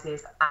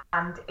franchises,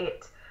 and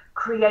it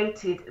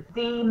created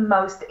the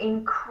most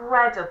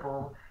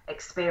incredible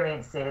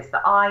experiences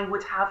that I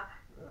would have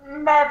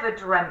never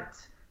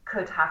dreamt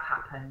could have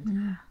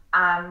happened.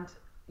 And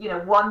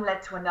one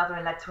led to another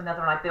and led to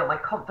another, and I built my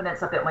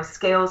confidence, I built my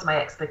skills, my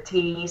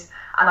expertise,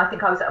 and I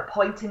think I was at a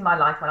point in my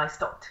life when I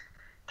stopped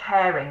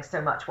caring so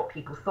much what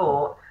people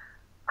thought.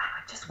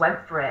 I just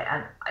went for it,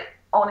 and I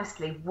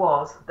honestly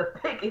was the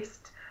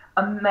biggest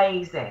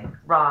amazing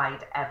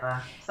ride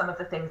ever. Some of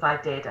the things I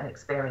did and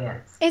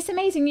experienced. It's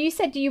amazing. You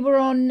said you were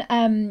on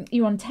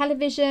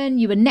television,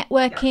 you were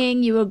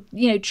networking, you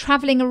were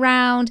traveling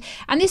around,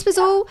 and this was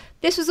all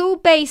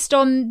based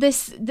on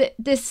this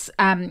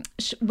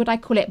what I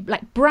call it,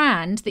 like,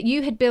 brand that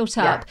you had built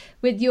up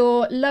with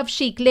your Love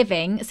Chic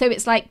Living. So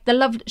it's like the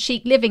Love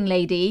Chic Living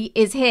lady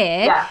is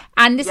here,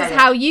 and this is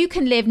how you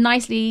can live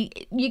nicely.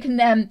 You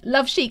can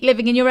love chic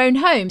living in your own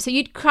home. So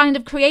you'd kind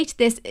of created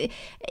this.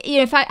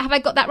 Have I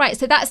got that right?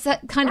 So that's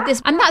kind of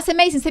this, and that's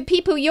amazing. So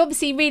people, you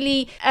obviously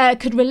really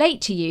could relate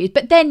to you.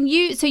 But then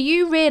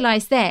you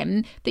realised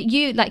then that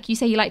you, like you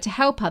say, you like to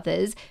help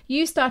others.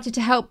 You started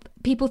to help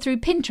people through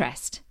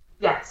Pinterest.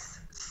 Yes.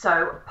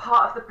 So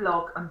part of the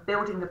blog and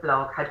building the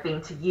blog had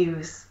been to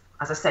use,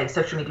 as I say,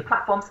 social media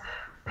platforms.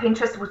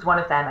 Pinterest was one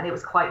of them, and it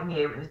was quite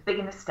new. It was big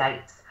in the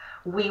States.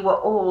 We were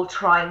all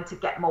trying to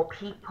get more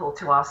people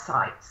to our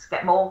sites,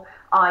 get more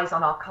eyes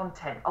on our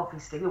content.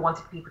 Obviously, we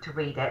wanted people to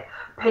read it.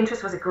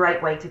 Pinterest was a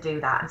great way to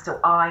do that. And so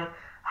I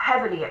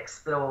heavily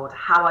explored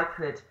how I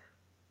could,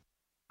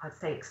 I'd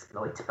say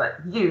exploit, but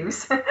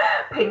use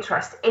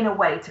Pinterest in a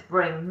way to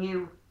bring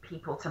new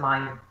people to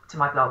my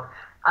blog.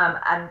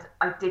 And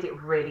I did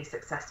it really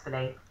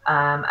successfully.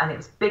 And it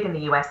was big in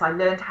the US. I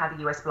learned how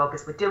the US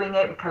bloggers were doing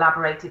it. We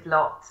collaborated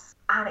lots.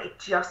 And it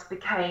just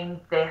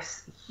became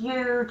this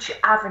huge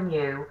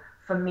avenue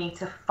for me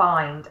to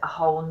find a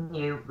whole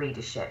new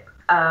readership.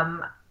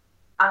 And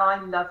I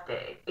loved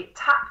it. It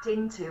tapped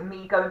into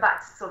me going back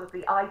to sort of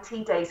the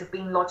IT days of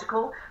being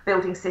logical,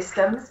 building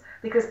systems,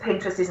 because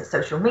Pinterest isn't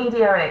social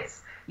media, and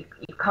it's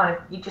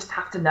you just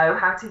have to know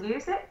how to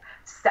use it,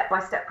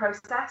 step-by-step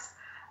process.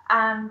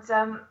 And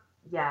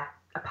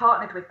I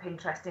partnered with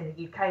Pinterest in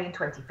the UK in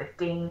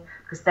 2015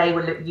 because they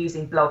were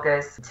using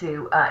bloggers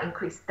to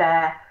increase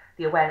the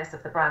awareness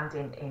of the brand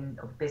in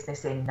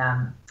business in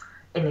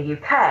the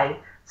UK.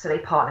 So they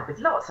partnered with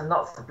lots and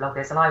lots of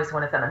bloggers, and I was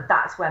one of them. And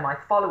that's where my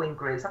following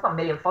grew. So I've got 1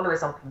 million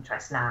followers on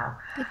Pinterest now.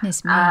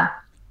 Goodness me.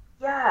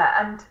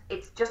 And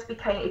it just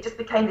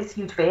became this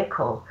huge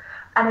vehicle.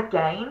 And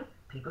again,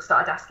 people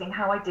started asking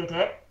how I did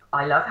it.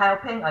 I love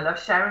helping. I love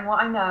sharing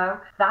what I know.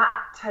 That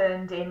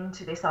turned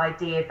into this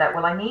idea that,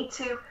 well, I need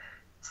to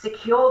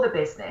secure the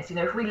business.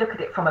 If we look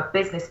at it from a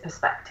business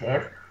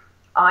perspective,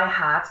 I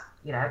had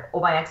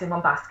all my eggs in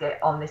one basket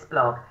on this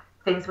blog.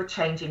 Things were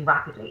changing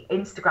rapidly.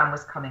 Instagram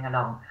was coming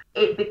along.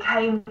 It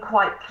became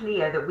quite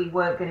clear that we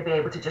weren't going to be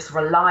able to just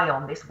rely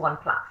on this one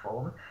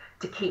platform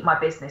to keep my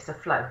business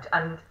afloat.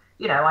 And,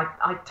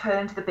 I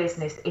turned the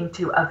business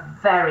into a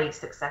very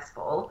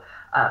successful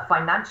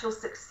financial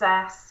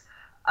success.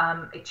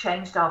 It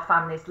changed our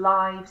families'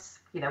 lives.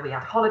 We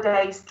had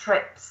holidays,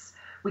 trips.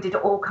 We did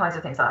all kinds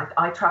of things.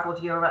 I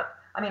traveled Europe.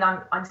 I mean,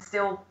 I'm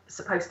still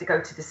supposed to go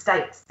to the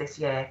States this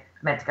year,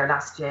 meant to go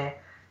last year,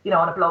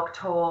 on a blog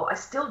tour. I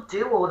still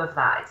do all of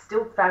that. It's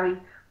still very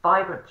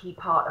vibrant, key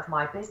part of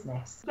my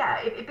business.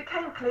 Yeah, it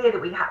became clear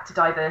that we had to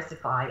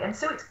diversify. And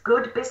so it's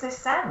good business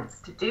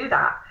sense to do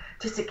that,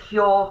 to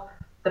secure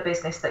the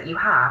business that you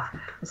have.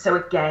 And so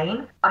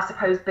again, I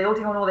suppose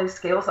building on all those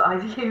skills that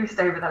I've used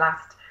over the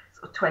last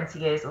sort of 20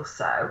 years or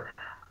so,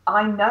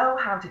 I know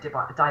how to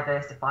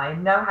diversify. I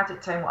know how to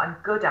turn what I'm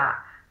good at,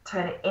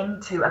 turn it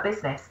into a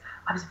business.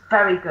 I was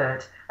very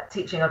good at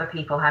teaching other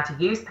people how to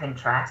use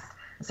Pinterest.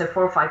 And so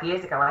 4 or 5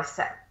 years ago, I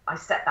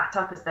set that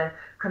up as the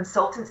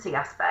consultancy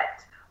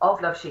aspect of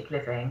Love Chic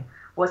Living,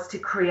 was to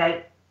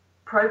create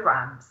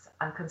programs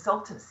and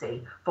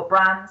consultancy for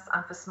brands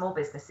and for small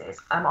businesses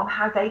on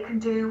how they can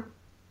do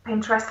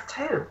Pinterest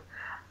too.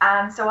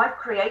 And so I've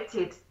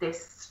created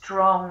this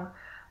strong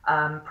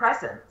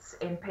presence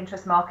in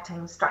Pinterest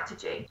marketing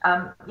strategy.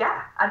 I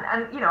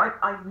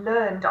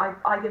learned,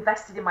 I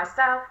invested in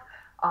myself.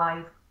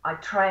 I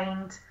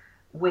trained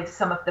with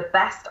some of the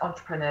best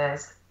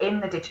entrepreneurs in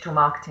the digital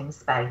marketing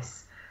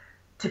space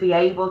to be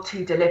able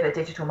to deliver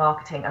digital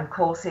marketing and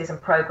courses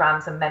and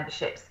programs and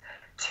memberships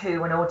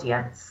to an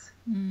audience.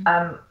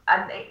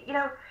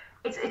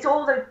 It's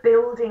all the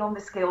building on the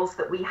skills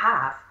that we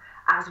have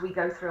as we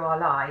go through our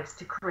lives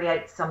to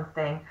create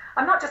something.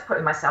 I'm not just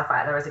putting myself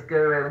out there as a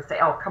guru and say,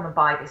 oh, come and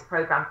buy this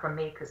program from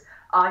me because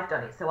I've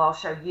done it, so I'll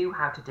show you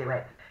how to do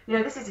it.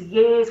 This is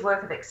years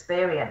worth of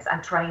experience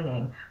and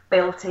training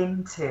built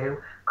into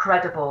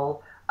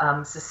credible,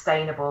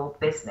 sustainable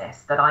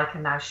business that I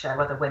can now show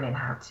other women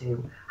how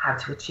to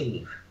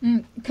achieve.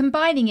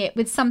 Combining it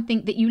with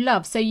something that you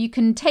love, so you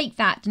can take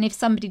that, and if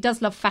somebody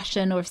does love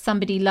fashion, or if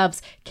somebody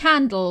loves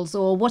candles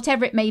or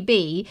whatever it may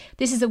be,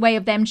 this is a way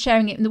of them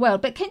sharing it in the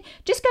world. But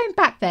just going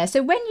back there,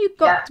 so when you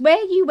got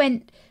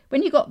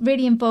when you got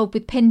really involved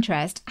with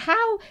Pinterest,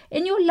 how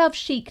in your Love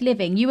Chic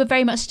Living, you were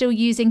very much still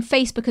using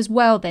Facebook as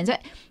well then. So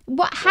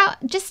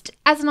just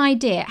as an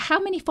idea, how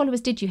many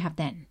followers did you have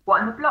then? What,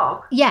 in the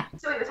blog? Yeah.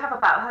 So it would have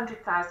about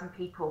 100,000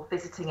 people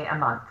visiting it a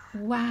month.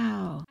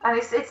 Wow. And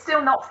it's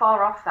still not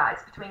far off that.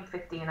 It's between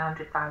 50 and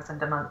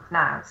 100,000 a month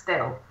now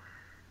still.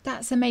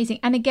 That's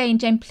amazing. And again,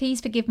 Jen,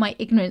 please forgive my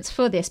ignorance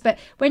for this, but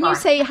when you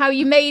say how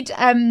you made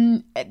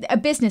a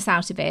business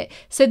out of it,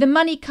 so the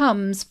money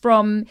comes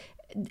from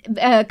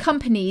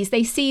companies,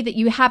 they see that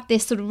you have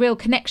this sort of real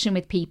connection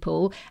with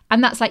people,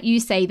 and that's like you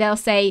say, they'll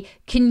say,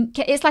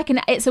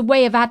 it's a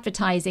way of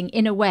advertising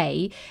in a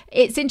way.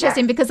 It's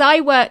interesting because I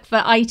work for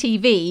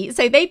ITV,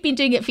 so they've been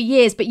doing it for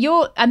years, but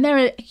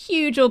they're a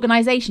huge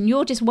organisation.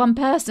 You're just one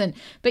person,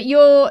 but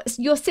you're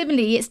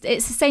similarly, it's the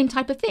same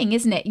type of thing,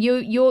 isn't it?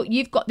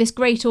 You've got this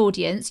great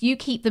audience. You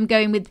keep them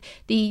going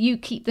you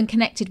keep them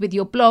connected with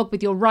your blog,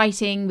 with your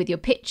writing, with your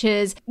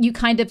pictures. You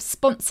kind of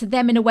sponsor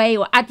them in a way,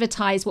 or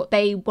advertise what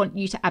they want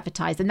you to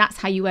advertise, and that's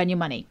how you earn your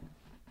money.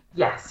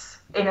 Yes,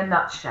 in a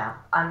nutshell.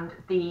 And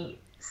the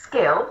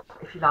skill,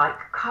 if you like,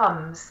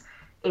 comes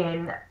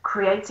in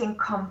creating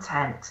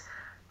content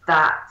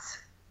that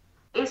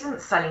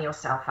isn't selling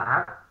yourself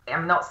out.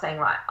 I'm not saying,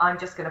 right, I'm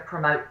just going to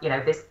promote,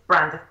 this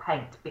brand of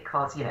paint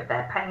because,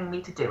 they're paying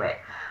me to do it.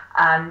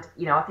 And,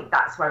 I think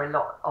that's where a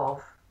lot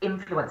of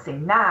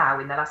influencing now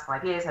in the last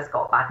 5 years has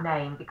got a bad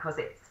name, because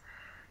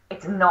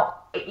it's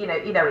not,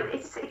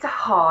 it's a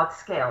hard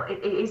skill.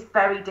 It is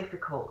very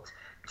difficult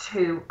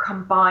to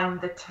combine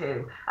the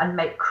two and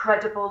make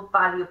credible,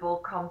 valuable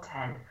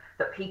content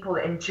that people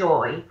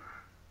enjoy,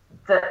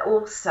 that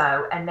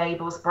also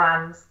enables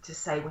brands to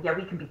say, well, yeah,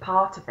 we can be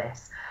part of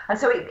this. And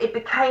so it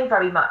became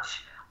very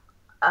much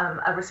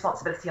a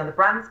responsibility on the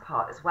brand's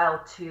part as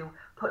well to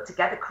put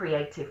together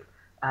creative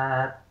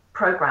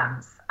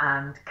programs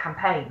and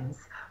campaigns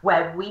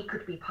where we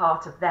could be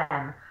part of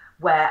them,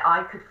 where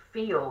I could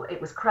feel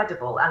it was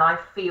credible and I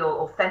feel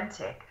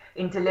authentic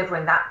in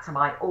delivering that to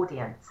my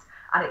audience.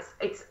 And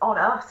it's on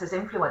us as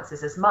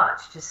influencers as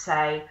much to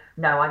say,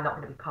 no, I'm not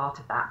going to be part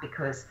of that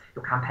because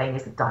your campaign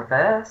isn't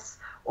diverse,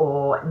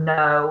 or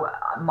no,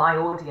 my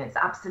audience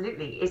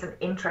absolutely isn't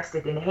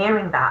interested in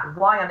hearing that.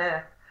 Why on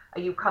earth are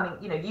you coming?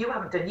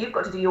 You've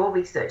got to do your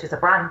research as a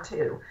brand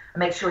too, and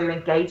make sure you're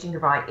engaging the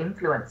right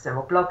influencer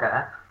or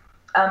blogger.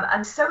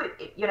 And so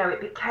it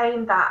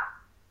became that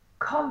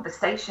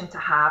conversation to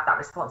have, that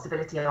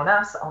responsibility on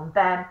us, on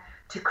them,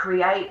 to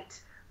create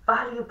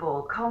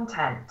valuable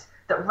content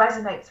that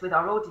resonates with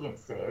our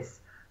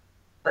audiences,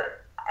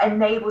 but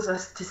enables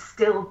us to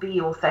still be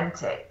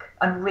authentic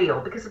and real,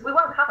 because we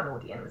won't have an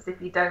audience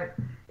if you don't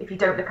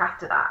look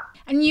after that.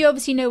 And you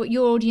obviously know what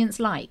your audience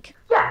like.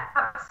 Yeah,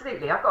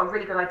 absolutely. I've got a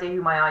really good idea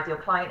who my ideal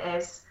client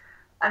is.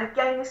 And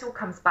again, this all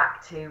comes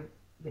back to,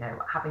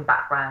 having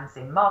backgrounds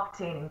in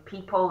marketing and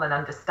people and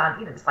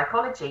understand, the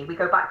psychology. We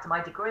go back to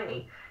my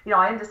degree.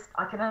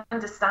 I can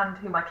understand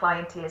who my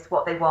client is,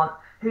 what they want,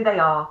 who they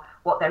are,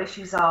 what their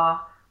issues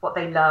are, what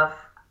they love.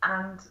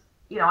 And,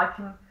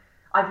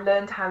 I've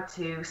learned how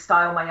to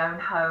style my own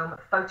home,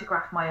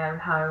 photograph my own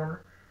home.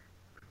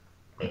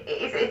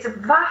 It's a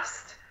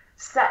vast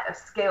set of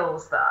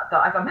skills that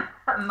I've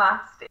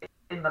amassed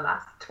in the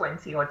last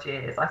 20 odd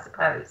years, I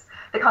suppose.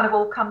 They kind of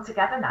all come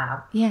together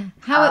now. Yeah.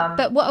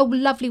 But what a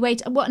lovely way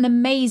what an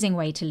amazing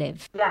way to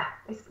live. Yeah.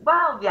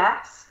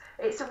 Yes.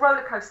 It's a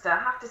roller coaster. I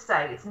have to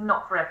say, it's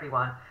not for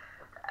everyone.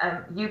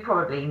 You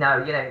probably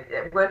know,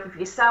 working for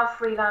yourself,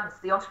 freelance,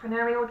 the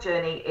entrepreneurial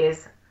journey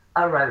is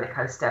a roller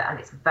coaster, and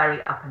it's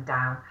very up and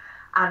down.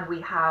 And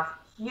we have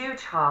huge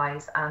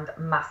highs and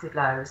massive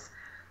lows.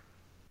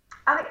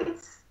 And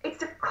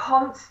it's a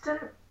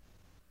constant,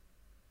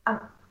 and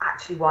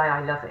actually why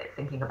I love it,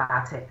 thinking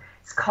about it.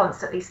 It's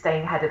constantly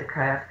staying ahead of the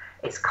curve.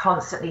 It's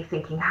constantly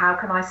thinking, how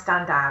can I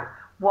stand out?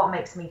 What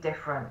makes me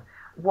different?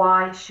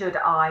 Why should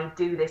I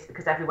do this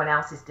because everyone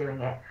else is doing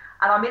it?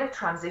 And I'm in a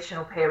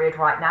transitional period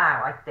right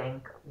now, I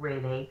think,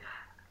 really.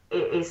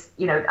 It is,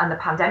 and the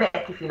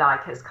pandemic, if you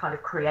like, has kind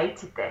of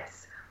created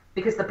this,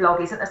 because the blog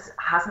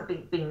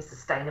hasn't been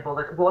sustainable.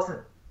 It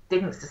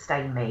didn't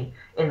sustain me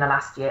in the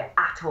last year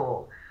at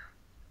all,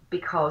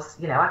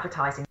 because,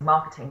 advertising,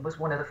 marketing was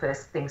one of the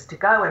first things to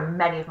go. And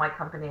many of my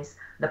companies,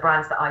 the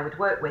brands that I would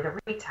work with, are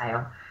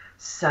retail.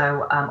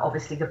 So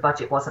obviously the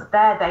budget wasn't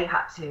there. They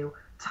had to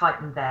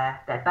tighten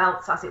their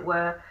belts, as it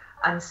were.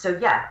 And so,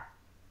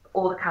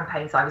 all the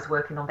campaigns I was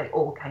working on, they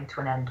all came to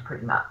an end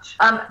pretty much.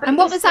 And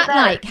what was that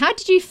like? How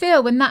did you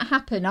feel when that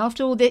happened?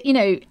 After all the,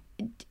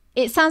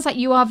 it sounds like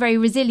you are very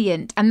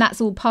resilient, and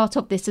that's all part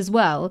of this as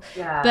well.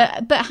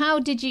 Yeah. But how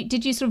did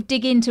you sort of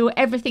dig into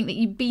everything that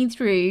you've been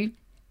through,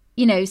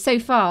 so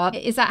far?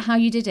 Is that how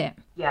you did it?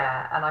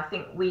 Yeah, and I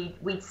think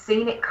we'd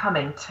seen it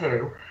coming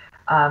too.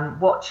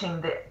 Watching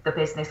the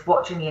business,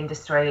 watching the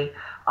industry,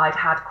 I'd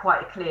had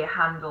quite a clear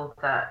handle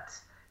that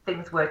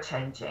things were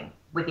changing.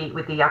 With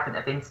the advent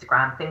of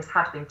Instagram, things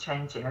had been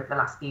changing over the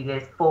last few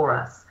years for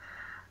us,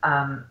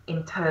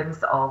 in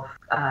terms of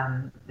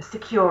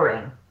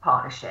securing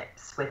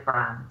partnerships with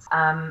brands.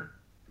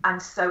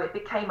 And so it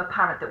became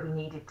apparent that we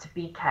needed to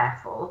be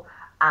careful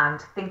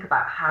and think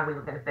about how we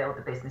were going to build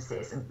the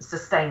businesses and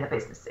sustain the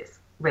businesses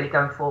really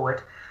going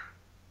forward.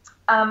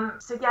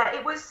 So yeah,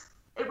 it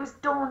was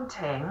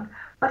daunting,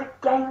 but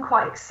again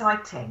quite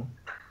exciting.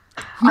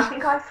 I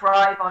think I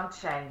thrive on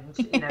change,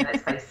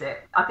 let's face it.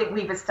 I think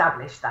we've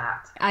established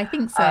that. I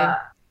think so.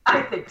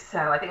 I think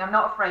so. I think I'm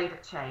not afraid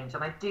of change,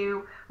 and I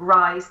do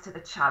rise to the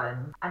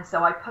challenge. And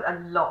so I put a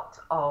lot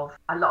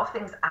of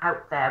things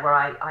out there where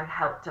I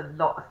helped a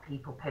lot of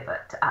people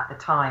pivot at the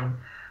time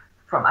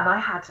and I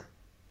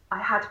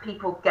had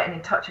people getting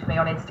in touch with me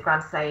on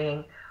Instagram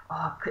saying,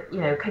 oh,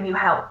 can you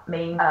help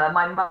me?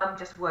 My mum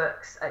just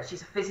works,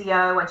 she's a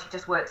physio, and she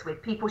just works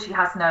with people. She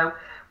has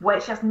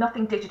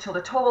nothing digital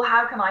at all.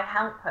 How can I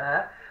help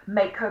her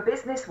make her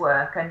business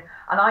work? And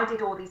I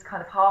did all these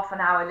kind of half an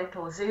hour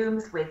little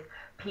Zooms with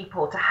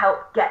people to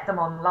help get them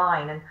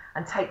online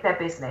and take their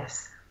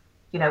business,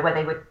 when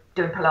they were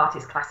doing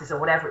Pilates classes or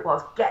whatever it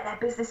was, get their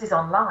businesses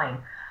online.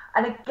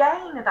 And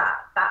again,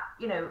 that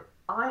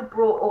I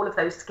brought all of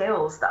those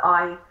skills that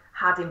I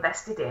had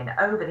invested in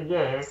over the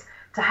years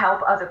to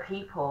help other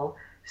people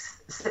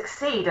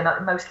succeed,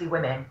 and mostly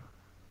women.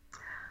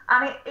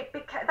 And it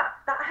became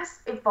that has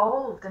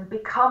evolved and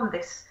become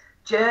this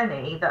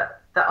journey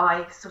that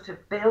I sort of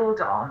build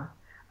on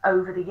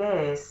over the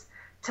years,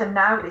 to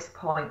now this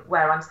point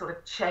where I'm sort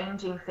of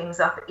changing things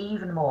up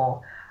even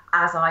more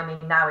as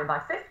I'm now in my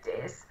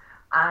 50s,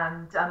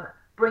 and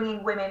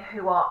bringing women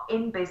who are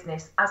in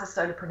business as a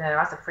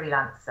solopreneur, as a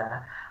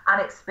freelancer,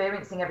 and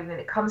experiencing everything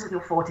that comes with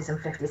your 40s and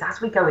 50s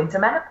as we go into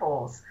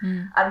menopause.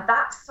 And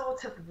that's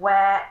sort of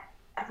where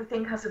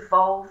everything has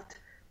evolved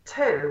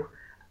too.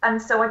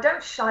 And so I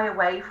don't shy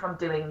away from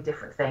doing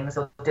different things,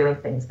 or doing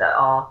things that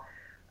are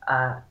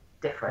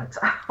different,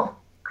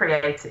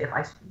 creative,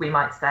 we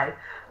might say.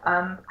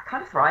 I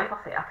kind of thrive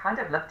off it. I kind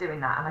of love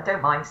doing that, and I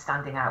don't mind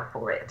standing out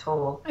for it at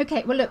all.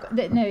 Okay, well, look,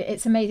 no,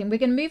 it's amazing. We're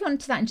going to move on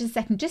to that in just a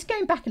second. Just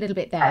going back a little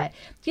bit there.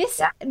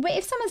 Yes,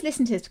 if someone's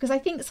listened to this, because I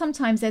think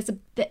sometimes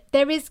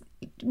there is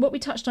what we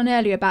touched on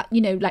earlier about,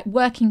 like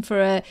working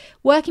for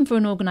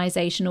an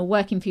organisation or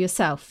working for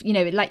yourself.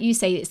 Like you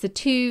say, it's the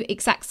two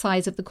exact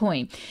sides of the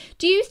coin.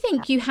 Do you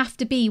think you have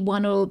to be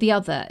one or the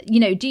other?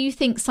 Do you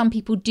think some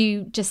people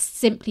do just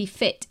simply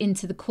fit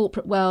into the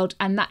corporate world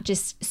and that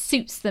just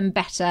suits them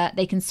better?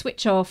 They can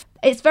switch off.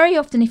 It's very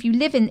often if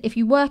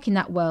you work in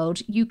that world,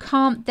 you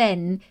can't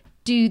then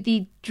do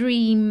the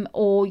dream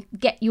or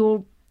get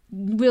your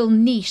real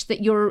niche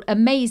that you're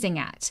amazing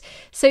at.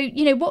 So,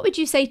 what would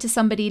you say to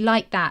somebody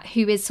like that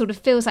who is sort of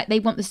feels like they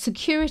want the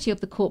security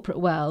of the corporate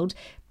world?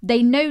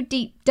 They know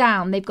deep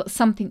down they've got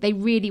something they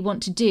really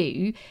want to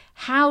do.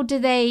 How do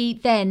they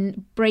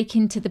then break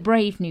into the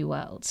brave new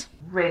world?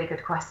 Really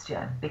good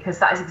question, because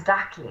that is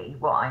exactly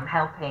what I'm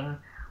helping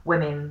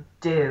women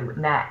do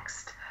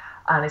next.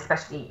 And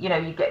especially, you know,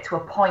 you get to a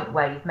point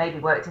where you've maybe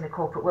worked in the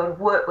corporate world,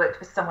 worked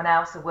for someone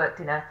else, or worked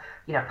in a,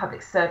 you know,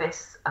 public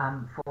service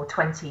for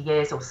 20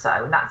 years or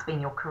so, and that's been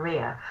your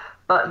career.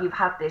 But you've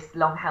had this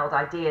long-held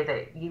idea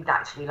that you'd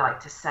actually like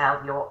to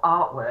sell your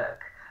artwork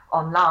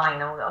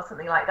online or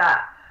something like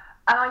that.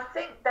 And I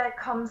think there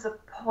comes a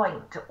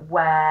point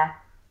where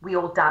we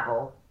all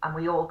dabble and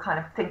we all kind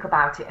of think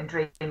about it and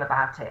dream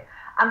about it.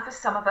 And for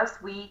some of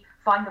us, we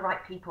find the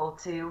right people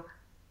to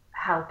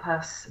help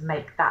us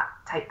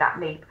take that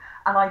leap.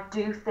 And I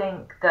do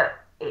think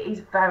that it is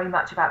very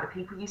much about the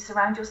people you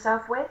surround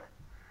yourself with.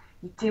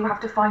 You do have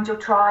to find your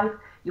tribe.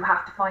 You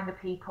have to find the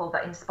people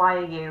that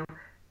inspire you,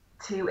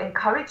 to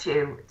encourage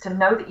you, to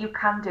know that you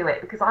can do it.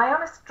 Because I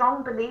am a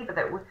strong believer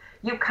that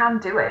you can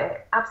do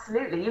it.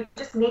 Absolutely. You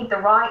just need the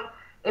right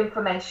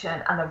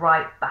information and the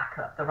right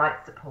backup, the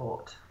right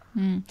support.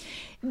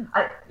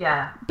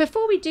 Yeah.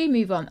 Before we do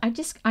move on,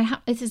 this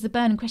is the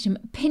burning question.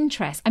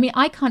 Pinterest. I mean,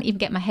 I can't even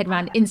get my head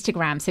around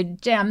Instagram, so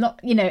I'm not,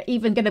 you know,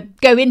 even going to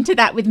go into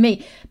that with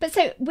me. But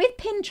so with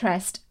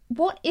Pinterest,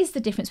 what is the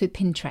difference with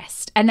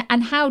Pinterest, and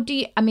how do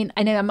you? I mean,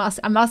 I know I'm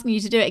asking you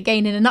to do it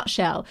again in a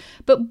nutshell,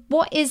 but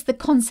what is the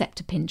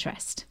concept of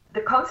Pinterest? The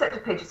concept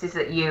of Pinterest is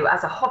that you,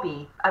 as a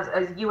hobby,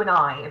 as you and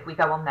I, if we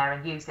go on there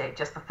and use it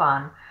just for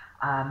fun,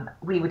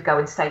 we would go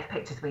and save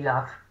pictures we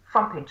love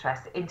from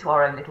Pinterest into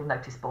our own little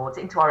notice boards,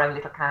 into our own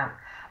little account,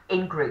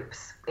 in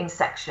groups, in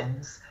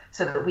sections,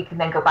 so that we can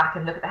then go back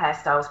and look at the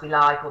hairstyles we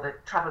like, or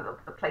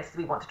the places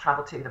we want to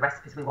travel to, the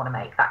recipes we want to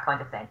make, that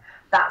kind of thing.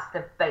 That's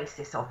the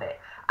basis of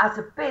it. As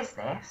a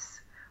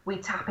business, we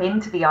tap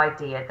into the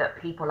idea that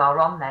people are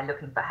on there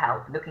looking for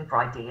help, looking for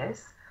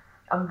ideas,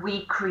 and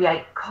we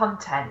create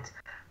content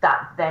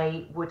that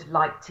they would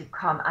like to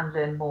come and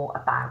learn more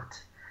about.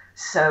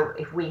 So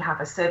if we have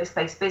a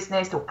service-based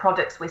business or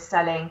products we're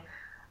selling,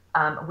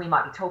 we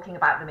might be talking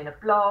about them in a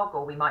blog,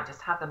 or we might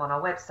just have them on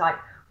our website.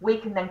 We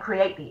can then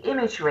create the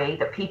imagery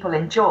that people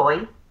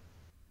enjoy,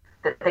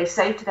 that they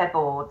save to their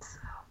boards,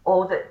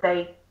 or that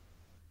they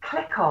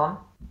click on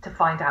to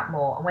find out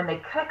more. And when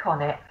they click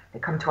on it, they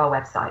come to our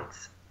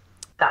websites.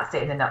 That's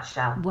it in a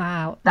nutshell.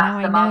 Wow.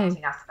 That's the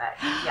marketing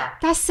aspect. Yeah.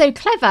 That's so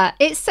clever.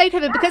 It's so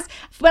clever because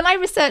when I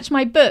research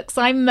my books,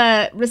 I'm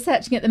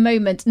researching at the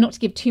moment, not to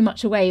give too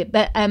much away,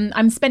 but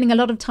I'm spending a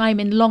lot of time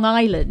in Long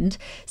Island.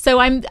 So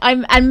I'm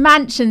and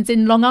mansions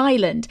in Long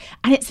Island,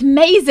 and it's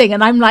amazing.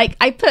 And I'm like,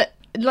 I put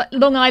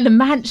Long Island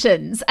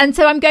mansions, and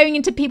so I'm going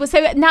into people.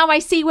 So now I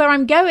see where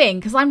I'm going,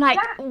 because I'm like,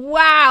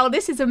 wow,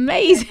 this is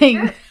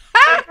amazing.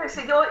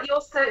 So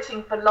you're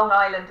searching for Long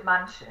Island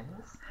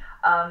mansions.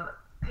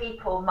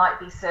 People might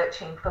be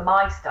searching for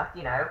my stuff,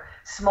 you know,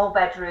 small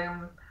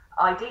bedroom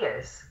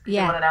ideas. They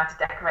want to know how to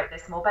decorate their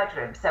small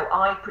bedroom. So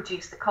I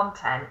produce the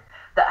content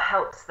that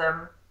helps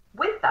them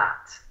with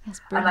that.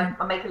 And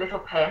I make a little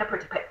pin, a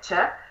pretty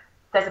picture.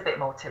 There's a bit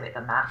more to it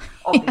than that,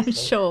 obviously.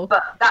 Sure.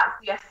 But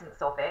that's the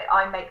essence of it.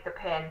 I make the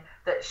pin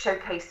that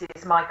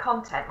showcases my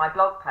content, my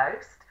blog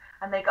post,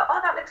 and they go,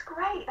 oh, that looks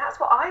great. That's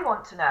what I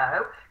want to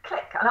know.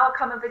 Click, and I'll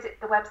come and visit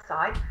the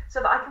website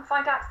so that I can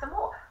find out some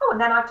more. Oh,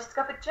 and then I've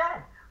discovered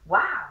Jen.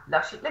 Wow,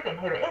 Lush Living,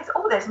 here it is.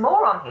 Oh, there's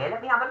more on here.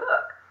 Let me have a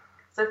look.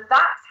 So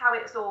that's how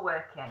it's all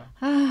working.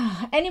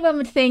 Anyone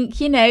would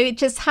think, you know, it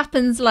just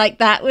happens like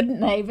that,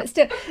 wouldn't they? But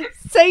still,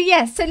 so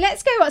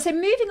let's go on. So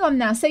moving on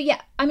now. So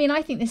I mean,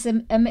 I think this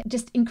is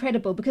just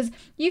incredible, because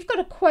you've got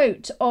a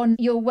quote on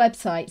your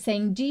website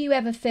saying, do you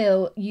ever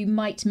feel you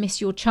might miss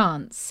your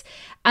chance?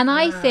 And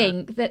I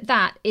think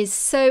that is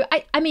so,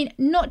 I mean,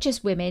 not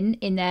just women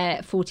in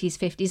their 40s,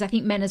 50s, I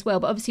think men as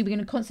well, but obviously we're going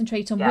to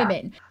concentrate on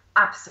women.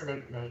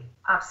 Absolutely.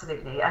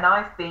 And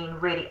I've been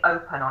really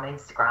open on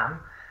Instagram,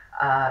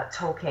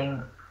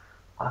 talking.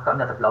 Well, I've got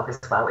another blog as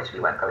well, which we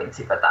won't go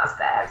into, but that's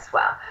there as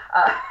well.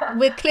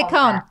 We'll click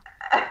on.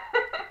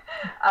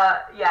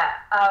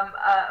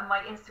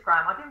 My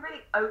Instagram, I've been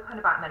really open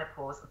about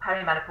menopause and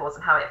perimenopause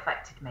and how it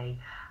affected me.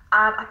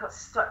 And I got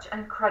such an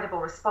incredible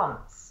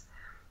response.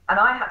 And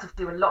I had to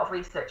do a lot of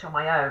research on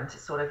my own to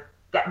sort of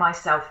get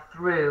myself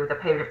through the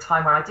period of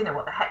time where I didn't know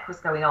what the heck was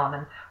going on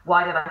and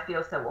why did I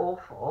feel so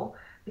awful.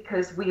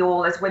 Because we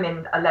all, as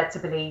women, are led to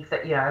believe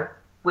that, you know,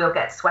 we'll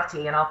get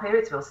sweaty and our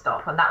periods will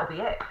stop and that'll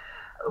be it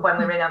when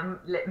we're in our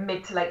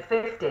mid to late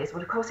 50s.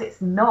 Well, of course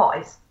it's not.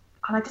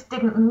 And I just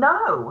didn't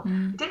know.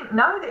 I didn't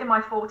know that in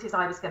my 40s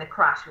I was going to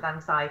crash with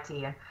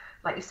anxiety and,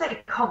 like you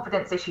say,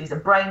 confidence issues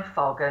and brain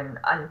fog and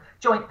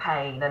joint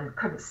pain and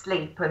couldn't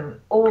sleep and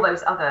all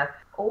those other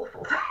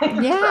awful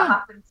things that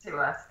happen to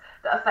us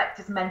that affect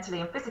us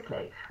mentally and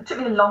physically. It took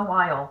me a long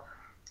while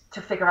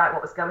to figure out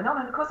what was going on.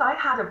 And of course I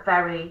had a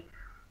very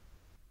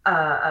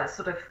I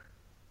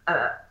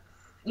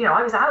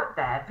was out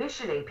there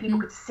visually. People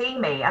could see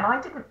me, and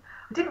I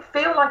didn't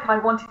feel like I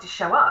wanted to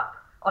show up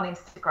on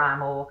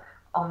Instagram or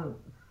on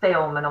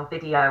film and on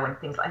video and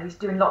things like that. I was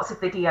doing lots of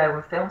video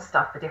and film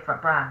stuff for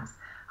different brands,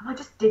 and I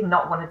just did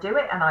not want to do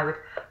it. And I would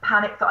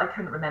panic that I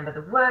couldn't remember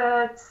the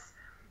words,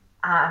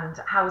 and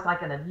how was I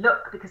going to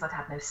look because I'd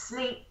had no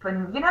sleep,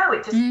 and you know,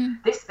 it just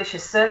this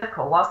vicious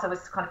circle. Whilst I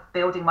was kind of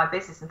building my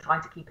business and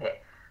trying to keep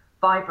it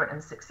vibrant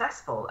and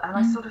successful. And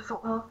I sort of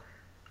thought, well,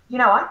 you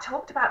know, I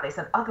talked about this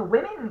and other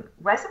women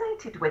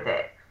resonated with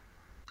it.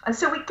 And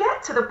so we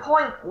get to the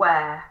point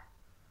where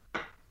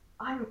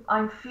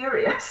I'm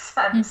furious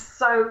and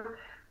so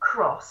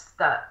cross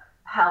that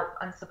help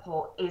and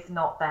support is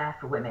not there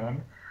for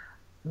women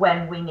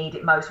when we need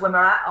it most, when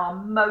we're at our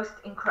most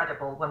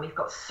incredible, when we've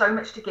got so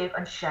much to give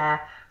and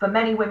share. For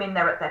many women,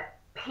 they're at their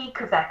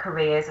peak of their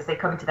careers as they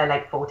come into their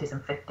late 40s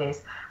and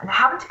 50s, and they're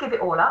having to give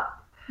it all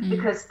up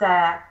because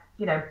they're,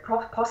 you know,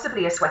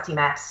 possibly a sweaty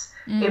mess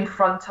in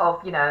front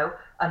of, you know,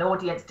 an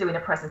audience doing a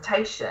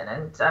presentation,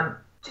 and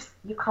just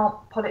you can't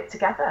pull it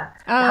together.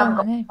 You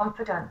haven't got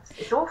confidence.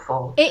 It's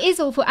awful. It is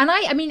awful. And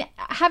I mean,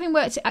 having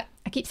worked, I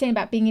keep saying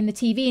about being in the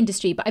TV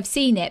industry, but I've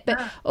seen it.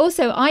 But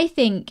also, I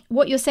think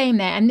what you're saying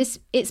there, and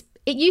it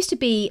used to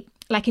be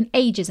like an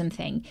ageism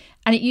thing.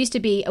 And it used to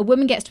be a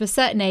woman gets to a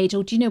certain age,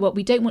 or do you know what,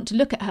 we don't want to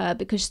look at her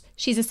because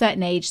she's a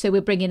certain age, so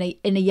we're bringing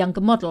in a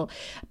younger model.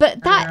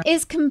 But that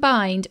is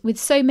combined with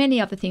so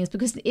many other things,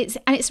 because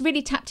it's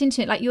really tapped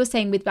into it, like you're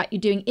saying with like you're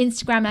doing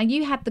Instagram. Now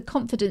you had the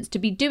confidence to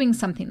be doing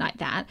something like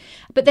that,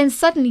 but then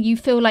suddenly you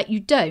feel like you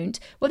don't.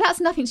 Well, that's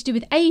nothing to do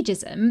with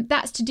ageism.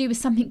 That's to do with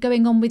something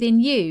going on within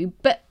you.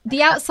 But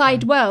the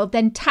outside world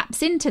then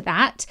taps into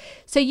that,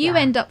 so you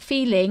end up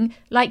feeling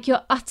like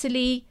you're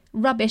utterly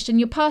rubbish and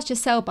you're past your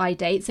sell-by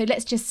date. So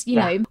let's just, you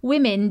know,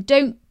 women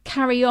don't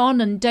carry on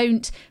and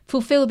don't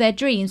fulfill their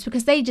dreams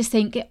because they just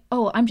think,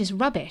 oh, I'm just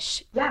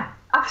rubbish. Yeah,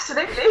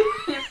 absolutely.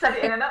 You've said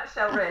it in a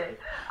nutshell, really.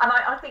 And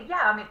I think,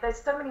 I mean,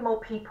 there's so many more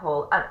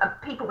people and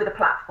people with a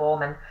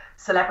platform and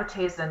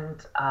celebrities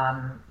and,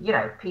 you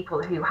know,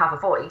 people who have a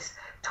voice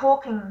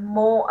talking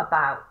more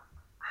about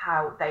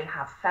how they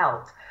have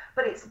felt.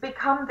 But it's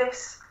become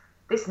this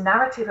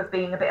narrative of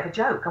being a bit of a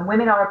joke, and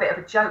women are a bit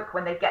of a joke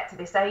when they get to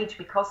this age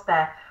because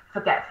they're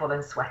forgetful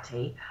and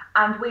sweaty,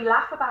 and we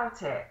laugh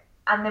about it,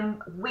 and then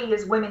we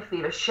as women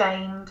feel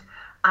ashamed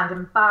and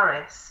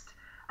embarrassed.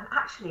 And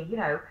actually, you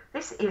know,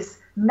 this is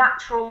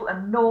natural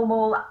and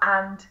normal,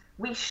 and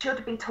we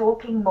should be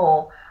talking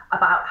more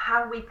about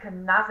how we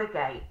can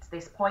navigate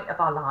this point of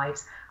our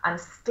lives and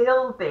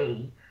still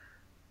be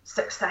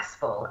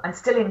successful and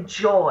still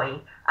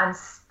enjoy and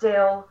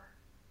still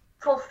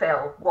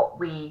fulfill what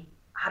we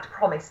had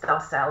promised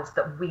ourselves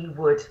that we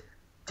would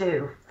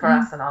do for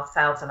us and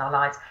ourselves and our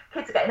lives.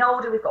 Kids are getting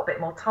older, we've got a bit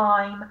more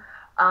time,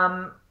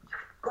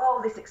 you've got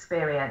all this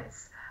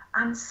experience,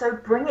 and so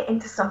bring it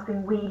into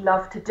something we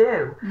love to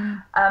do.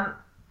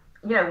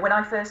 You know, when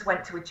I first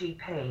went to a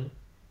GP,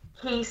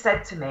 he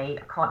said to me,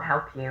 I can't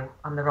help you,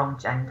 I'm the wrong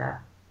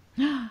gender.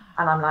 And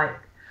I'm like,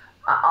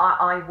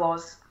 I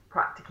was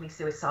practically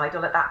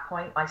suicidal at that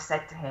point. I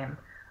said to him,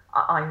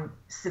 I'm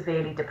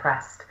severely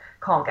depressed,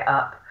 can't get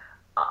up,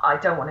 I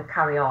don't want to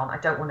carry on, I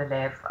don't want to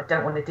live, I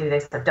don't want to do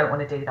this, I don't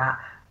want to do that.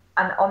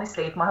 And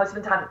honestly, if my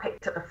husband hadn't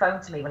picked up the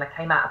phone to me when I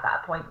came out of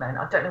that appointment,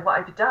 I don't know what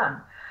I'd have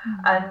done.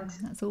 And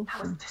that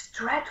was just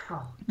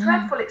dreadful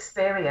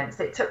experience.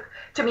 It took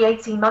me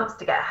 18 months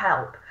to get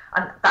help,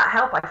 and that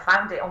help, I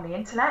found it on the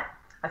internet.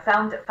 I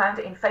found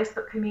it in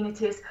Facebook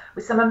communities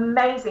with some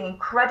amazing,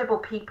 incredible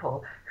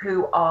people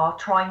who are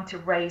trying to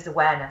raise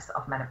awareness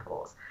of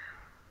menopause.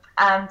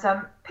 And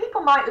people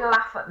might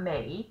laugh at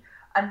me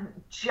and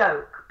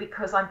joke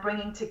because I'm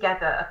bringing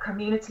together a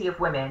community of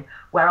women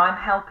where I'm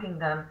helping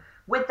them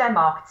with their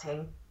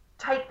marketing,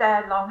 take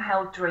their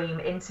long-held dream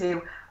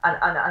into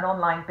an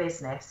online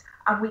business,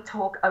 and we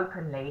talk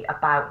openly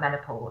about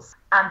menopause.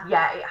 And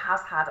yeah, it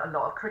has had a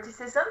lot of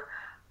criticism,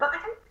 but I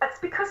think that's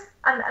because,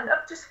 and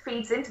that just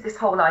feeds into this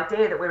whole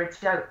idea that we're a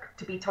joke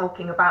to be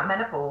talking about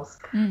menopause.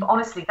 But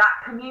honestly,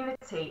 that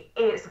community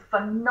is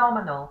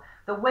phenomenal.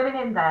 The women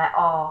in there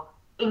are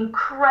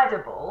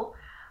incredible.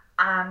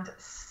 And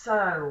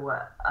so,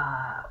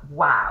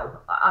 wow.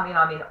 I mean,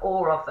 I'm in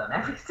awe of them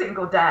every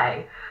single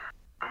day.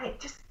 And it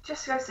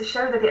just goes to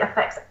show that it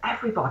affects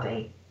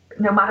everybody,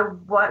 no matter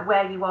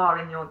where you are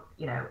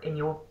in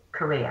your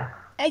career.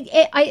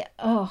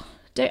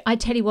 I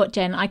tell you what,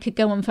 Jen, I could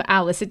go on for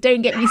hours, so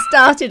don't get me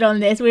started on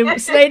this. We're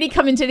slowly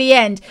coming to the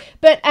end.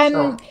 But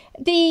sure.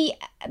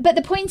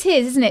 The point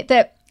is, isn't it,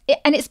 that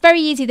and it's very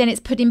easy then it's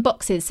put in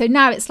boxes. So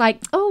now it's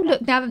like, oh,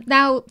 look,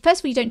 now,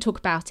 first of all, you don't talk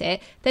about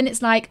it. Then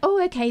it's like,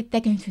 oh, okay,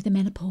 they're going through the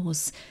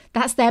menopause.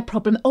 That's their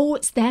problem. Oh,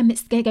 it's them.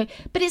 It's they go.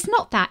 But it's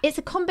not that. It's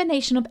a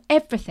combination of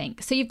everything.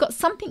 So you've got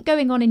something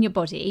going on in your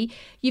body.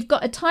 You've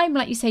got a time,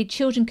 like you say,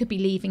 children could be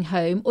leaving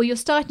home, or you're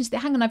starting to say,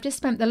 hang on, I've just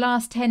spent the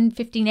last 10,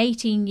 15,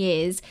 18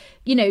 years,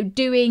 you know,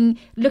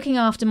 looking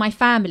after my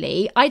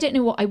family. I don't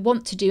know what I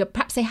want to do.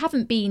 Perhaps they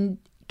haven't been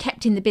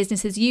kept in the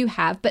business as you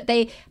have, but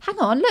they hang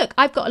on, look,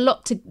 I've got a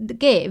lot to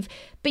give,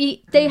 but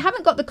they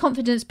haven't got the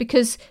confidence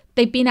because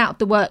they've been out of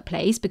the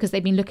workplace, because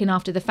they've been looking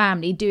after the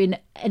family, doing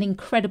an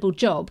incredible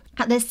job.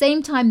 At the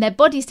same time, their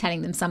body's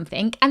telling them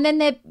something, and then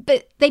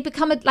they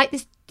become like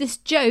this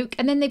joke,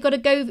 and then they've got to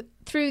go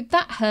through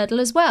that hurdle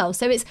as well.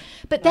 So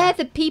they're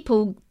the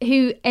people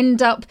who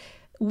end up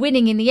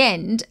winning in the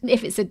end,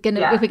 if we're going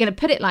to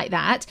put it like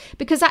that,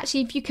 because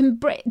actually, if you can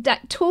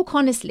talk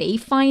honestly,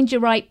 find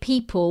your right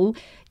people,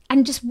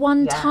 and just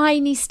one Yeah.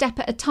 tiny step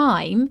at a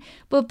time,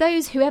 well,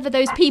 whoever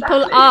those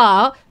people Exactly.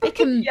 are, they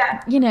can,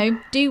 Yeah.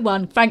 do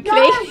one, frankly.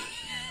 Yeah.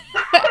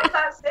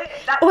 That's it.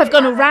 That's Oh, I've it.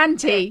 gone all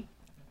That's ranty. it.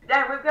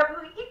 Yeah,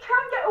 you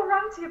can get all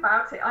ranty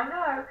about it, I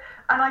know.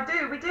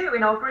 And we do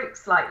in our group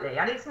slightly.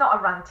 And it's not a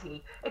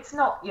ranty, it's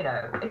not,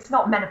 it's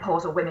not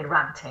menopausal women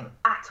ranting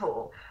at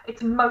all.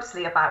 It's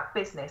mostly about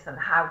business and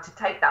how to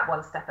take that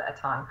one step at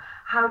a time,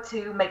 how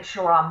to make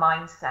sure our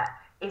mindset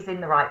is in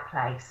the right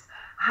place,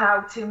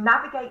 how to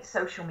navigate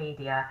social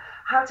media,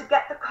 how to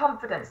get the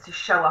confidence to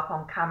show up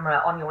on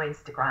camera on your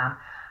Instagram.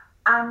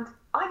 And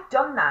I've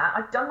done that.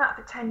 I've done that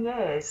for 10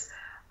 years.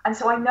 And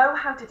so I know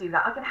how to do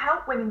that. I can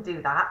help women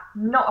do that,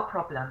 not a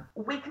problem.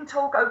 We can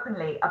talk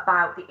openly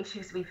about the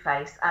issues we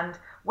face. And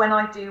when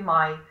I do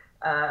my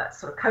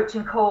sort of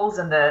coaching calls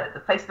and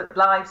the Facebook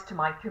Lives to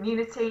my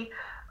community,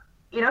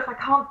 if I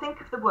can't think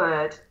of the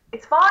word,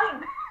 it's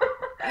fine.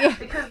 Yeah.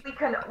 Because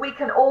we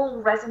can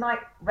all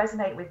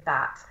resonate with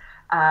that.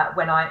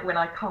 When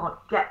I can't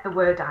get the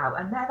word out,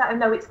 and I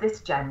know it's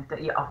this, Jen, that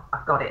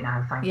I've got it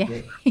now, thank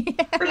you.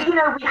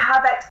 But we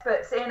have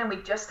experts in, and we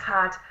just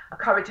had a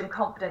courage and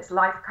confidence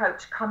life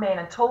coach come in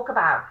and talk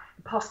about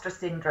imposter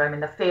syndrome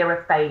and the fear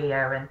of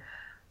failure, and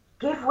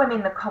give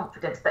women the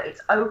confidence that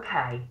it's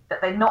okay, that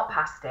they're not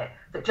past it,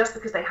 that just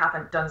because they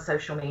haven't done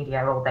social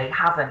media or they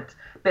haven't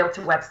built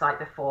a website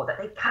before, that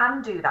they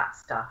can do that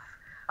stuff.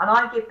 And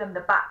I give them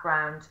the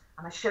background,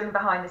 and I show them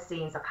behind the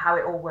scenes of how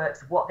it all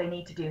works, what they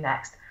need to do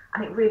next.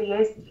 And it really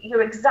is,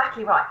 you're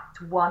exactly right,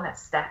 it's one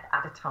step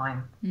at a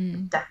time,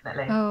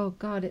 definitely. Oh,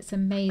 God, it's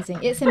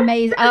amazing. It's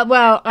amazing.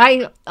 Well,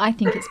 I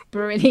think it's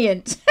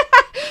brilliant.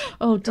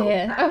 Oh,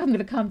 dear. Oh, I'm going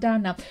to calm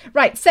down now.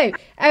 Right, so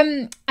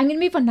I'm going to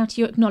move on now to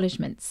your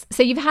acknowledgements.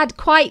 So you've had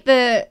quite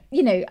the,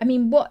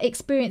 what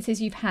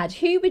experiences you've had.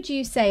 Who would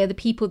you say are the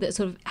people that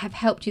sort of have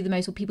helped you the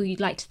most, or people you'd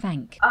like to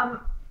thank?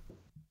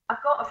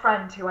 I've got a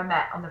friend who I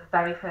met on the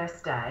very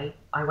first day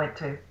I went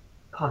to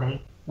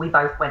Poly. We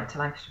both went to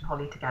Lancashire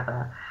Poly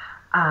together,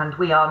 and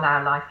we are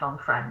now lifelong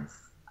friends.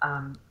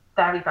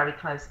 Very, very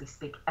close. We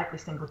speak every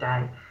single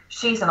day.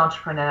 She's an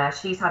entrepreneur.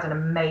 She's had an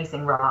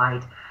amazing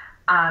ride.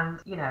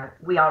 And,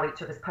 we are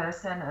each other's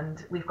person,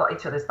 and we've got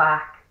each other's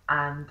back,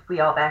 and we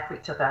are there for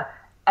each other.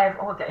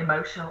 I'll get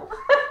emotional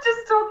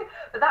just talking.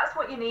 But that's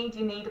what you need.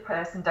 You need a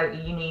person, don't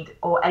you? You need,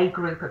 or a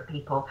group of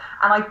people.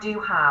 And I do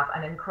have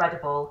an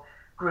incredible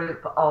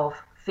group of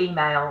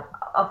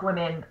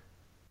women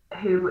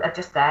who are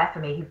just there for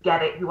me, who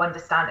get it, who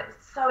understand it.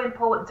 It's so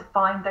important to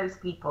find those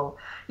people,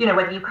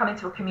 whether you come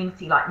into a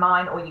community like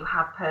mine or you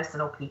have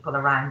personal people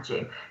around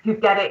you who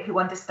get it, who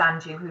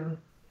understand you,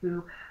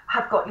 who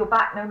have got your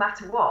back no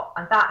matter what.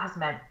 And that has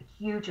meant a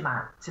huge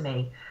amount to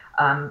me.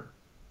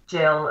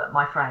 Jill,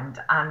 my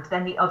friend, and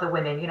then the other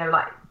women,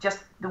 like just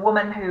the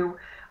woman who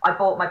I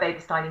bought my baby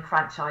styling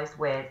franchise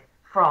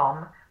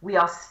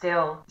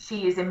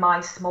she is in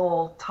my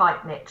small,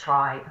 tight-knit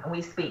tribe, and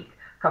we speak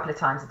couple of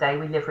times a day.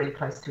 We live really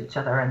close to each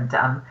other,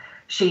 and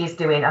she is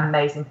doing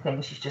amazing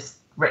things. She's just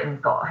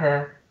got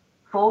her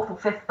 4th or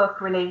 5th book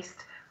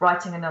released,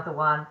 writing another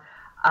one.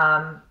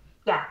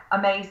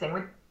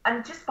 Amazing.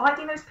 And just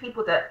finding those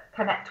people that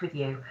connect with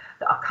you,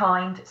 that are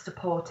kind,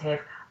 supportive,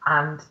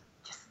 and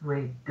just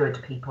really good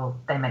people.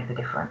 They make the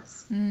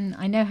difference.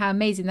 I know how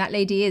amazing that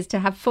lady is to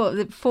have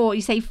four.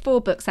 You say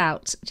 4 books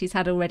out. She's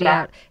had already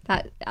out.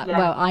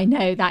 Well, I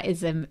know that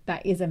is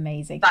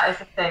amazing. That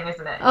is a thing,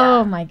 isn't it? Oh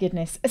Yeah. my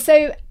goodness.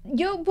 So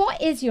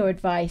what is your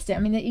advice? I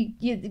mean,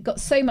 you've got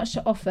so much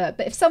to offer,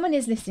 but if someone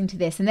is listening to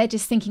this and they're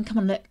just thinking, come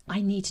on, look,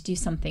 I need to do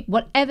something,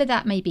 whatever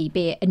that may be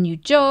it a new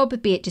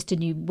job, be it just a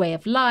new way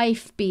of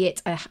life, be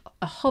it a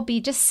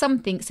hobby, just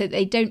something so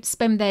they don't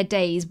spend their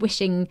days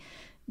wishing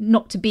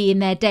not to be in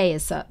their day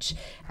as such.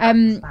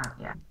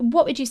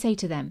 What would you say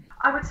to them?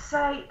 I would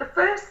say the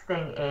first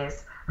thing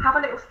is have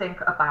a little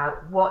think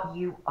about what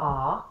you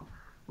are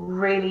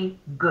really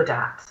good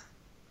at.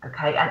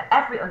 Okay, and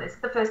it's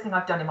the first thing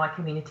I've done in my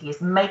community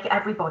is make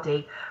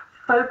everybody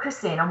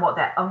focus in on what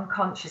they're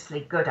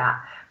unconsciously good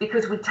at,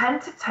 because we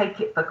tend to take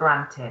it for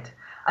granted.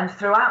 And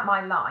throughout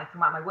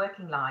my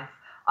working life,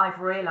 I've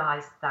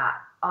realized that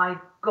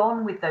I've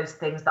gone with those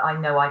things that I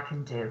know I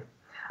can do.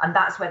 And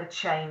that's where the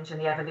change and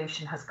the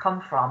evolution has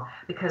come from,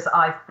 because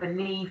I've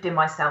believed in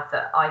myself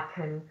that I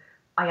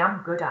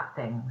am good at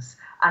things,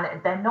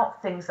 and they're not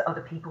things that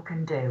other people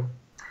can do.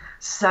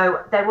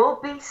 So there will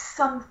be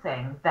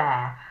something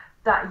there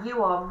that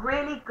you are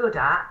really good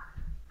at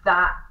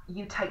that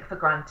you take for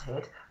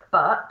granted,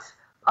 but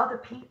other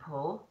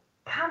people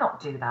cannot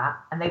do that,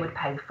 and they would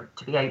pay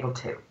to be able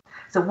to.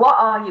 So what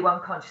are you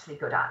unconsciously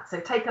good at?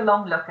 So take a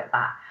long look at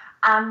that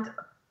and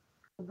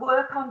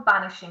work on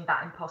banishing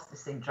that imposter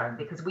syndrome,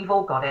 because we've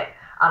all got it.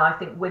 And I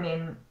think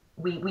women,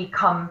 we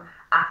come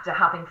after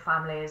having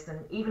families, and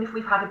even if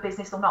we've had a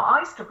business or not,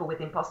 I struggle with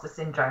imposter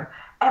syndrome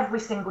every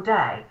single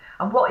day.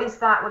 And what is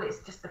that? Well, it's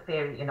just the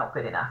fear that you're not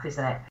good enough,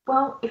 isn't it?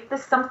 Well, if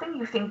there's something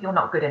you think you're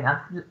not good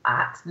enough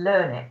at,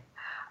 learn it.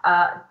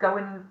 Go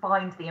and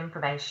find the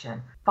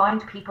information.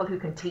 Find people who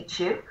can teach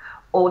you,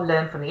 or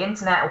learn from the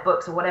internet or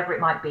books or whatever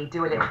it might be,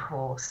 do a little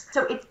course.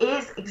 So it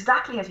is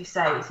exactly as you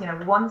say, it's,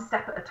 one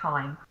step at a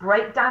time.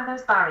 Break down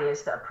those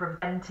barriers that are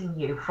preventing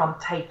you from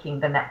taking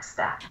the next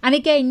step. And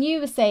again, you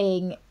were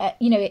saying,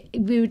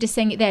 we were just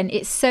saying it then,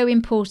 it's so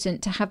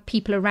important to have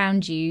people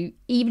around you,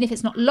 even if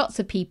it's not lots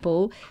of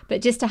people,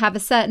 but just to have a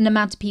certain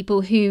amount of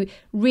people who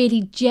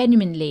really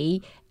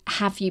genuinely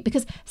have you.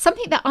 Because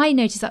something that I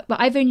noticed,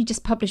 I've only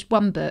just published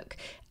one book,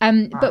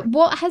 but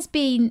what has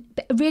been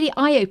really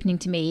eye-opening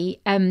to me,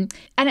 and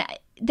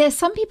there's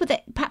some people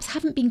that perhaps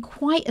haven't been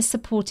quite as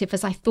supportive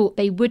as I thought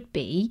they would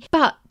be,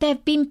 but there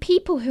have been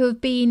people who have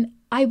been,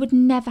 I would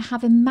never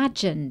have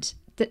imagined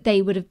that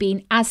they would have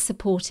been as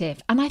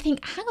supportive. And I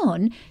think, hang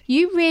on,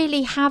 you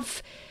really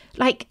have,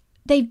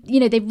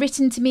 they've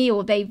written to me,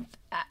 or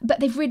but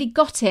they've really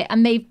got it,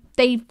 and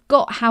they've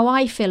got how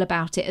I feel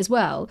about it as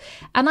well.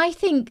 And I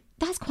think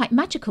that's quite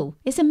magical.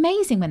 It's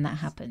amazing when that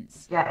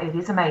happens. Yeah, it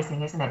is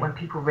amazing, isn't it, when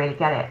people really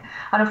get it.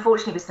 And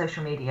unfortunately with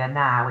social media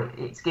now,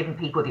 it's given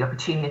people the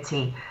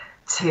opportunity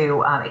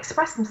to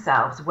express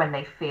themselves when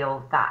they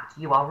feel that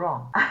you are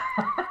wrong.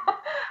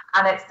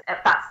 And that's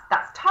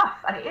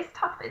tough, and it is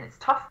tough, and it's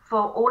tough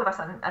for all of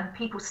us, and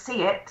people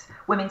see it,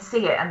 women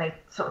see it, and they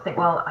sort of think,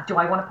 well, do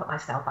I want to put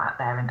myself out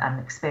there and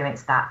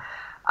experience that?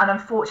 And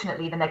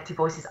unfortunately, the negative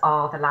voices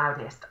are the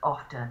loudest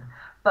often.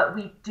 But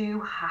we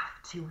do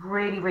have to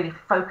really, really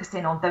focus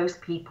in on those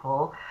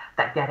people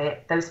that get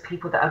it, those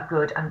people that are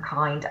good and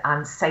kind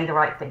and say the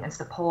right thing and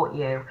support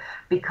you,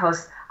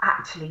 because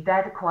actually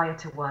they're the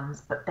quieter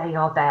ones, but they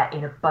are there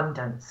in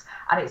abundance.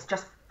 And it's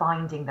just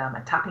finding them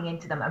and tapping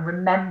into them and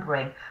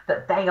remembering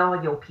that they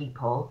are your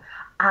people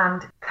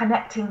and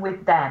connecting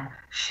with them,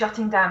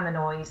 shutting down the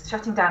noise,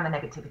 shutting down the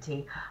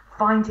negativity,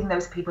 finding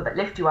those people that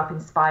lift you up,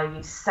 inspire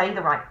you, say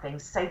the right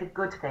things, say the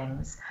good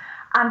things.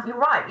 And you're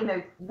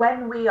right,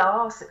 when we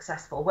are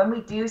successful, when we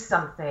do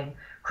something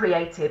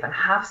creative and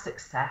have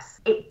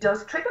success, it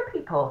does trigger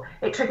people.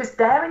 It triggers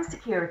their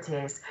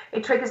insecurities.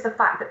 It triggers the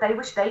fact that they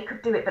wish they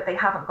could do it, but they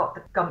haven't got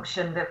the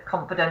gumption, the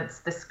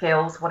confidence, the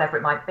skills, whatever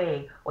it might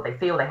be, or they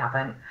feel they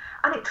haven't.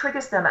 And it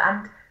triggers them.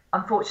 And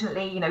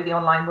unfortunately, the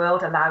online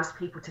world allows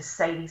people to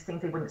say these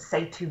things they wouldn't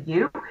say to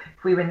you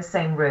if we were in the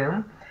same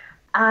room.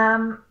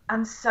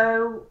 And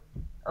so...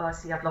 Oh, I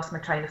see, I've lost my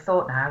train of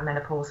thought now,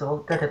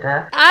 menopausal,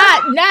 da-da-da.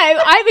 No,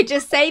 I would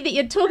just say that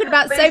you're talking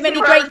about so many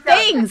great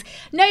things.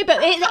 No, but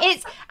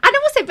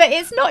but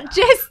it's not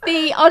just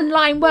the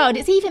online world.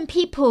 It's even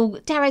people,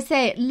 dare I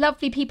say it,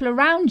 lovely people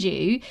around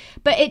you.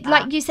 But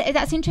like you said,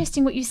 that's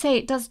interesting what you say.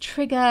 It does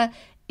trigger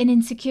an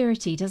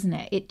insecurity, doesn't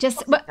it? It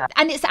just,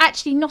 and it's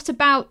actually not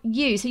about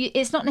you. So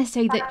it's not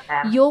necessarily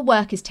that your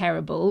work is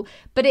terrible,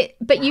 but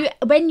you,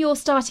 when you're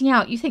starting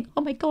out, you think,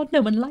 oh my God,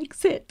 no one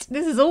likes it.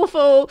 This is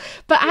awful.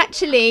 But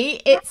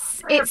actually,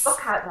 it's a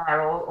book out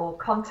there, or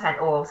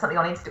content, or something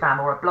on Instagram,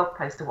 or a blog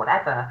post, or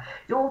whatever.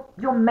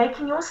 You're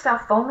making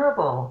yourself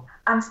vulnerable,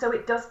 and so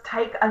it does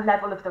take a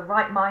level of the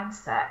right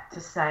mindset to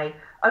say,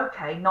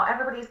 okay, not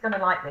everybody's going to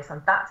like this,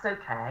 and that's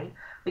okay,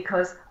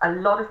 because a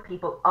lot of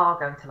people are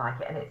going to like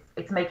it, and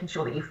it's making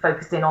sure that you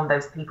focus in on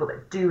those people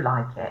that do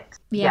like it.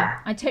 Yeah.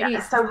 I totally. It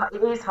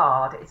is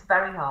hard. It's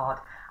very hard,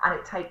 and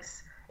it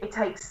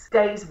takes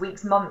days,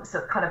 weeks, months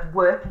of kind of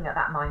working at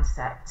that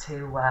mindset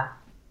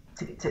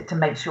to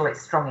make sure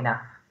it's strong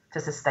enough to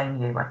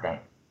sustain you, I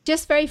think.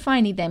 Just very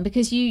finally then,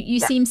 because you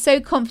seem so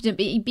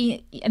confident,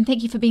 and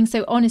thank you for being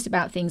so honest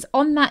about things.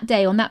 On that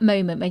day, on that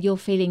moment where you're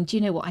feeling, do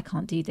you know what, I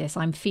can't do this,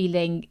 I'm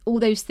feeling all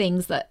those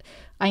things that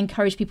I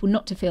encourage people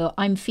not to feel,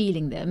 I'm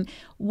feeling them.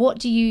 What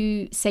do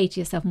you say to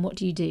yourself, and what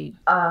do you do?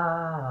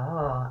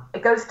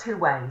 It goes two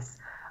ways.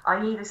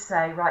 I either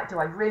say, right, do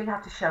I really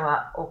have to show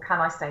up, or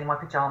can I stay in my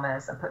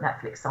pajamas and put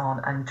Netflix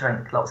on and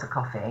drink lots of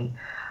coffee?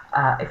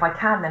 If I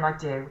can, then I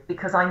do,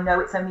 because I know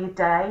it's only a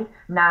day.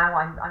 Now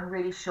I'm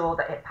really sure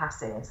that it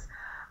passes,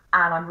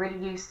 and I'm really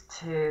used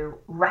to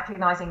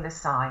recognizing the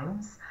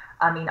signs.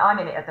 I mean, I'm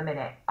in it at the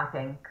minute. I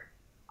think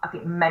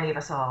many of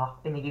us are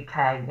in the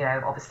UK.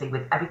 Obviously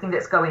with everything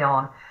that's going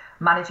on,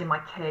 managing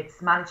my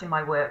kids, managing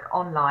my work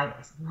online,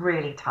 it's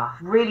really tough.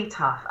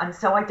 And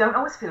so I don't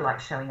always feel like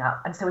showing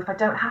up. And so if I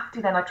don't have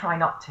to, then I try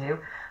not to.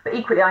 But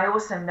equally, I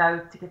also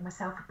know to give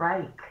myself a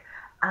break,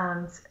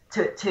 and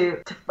to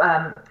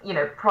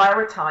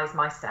prioritize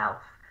myself,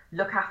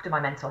 look after my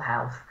mental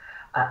health,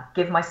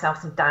 give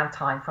myself some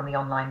downtime from the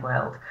online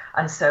world.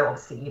 And so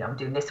obviously, I'm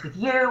doing this with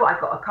you.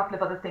 I've got a couple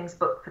of other things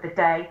booked for the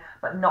day,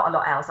 but not a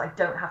lot else. I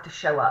don't have to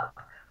show up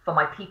for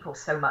my people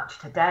so much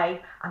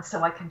today. And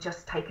so I can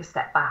just take a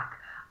step back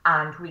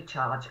and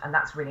recharge. And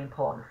that's really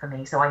important for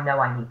me. So I know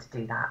I need to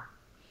do that.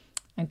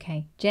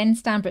 Okay, Jen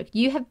Stanbrook,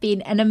 you have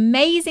been an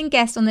amazing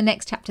guest on The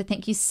Next Chapter.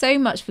 Thank you so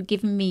much for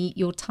giving me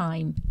your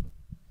time.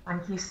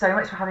 Thank you so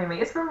much for having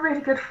me. It's been really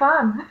good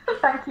fun.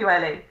 Thank you,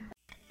 Ellie.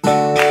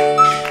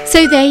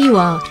 So there you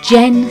are,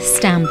 Jen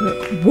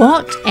Stanbrook.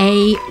 What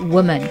a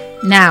woman.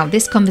 Now,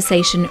 this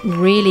conversation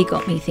really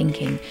got me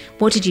thinking.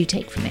 What did you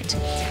take from it?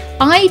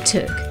 I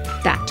took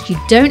that you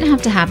don't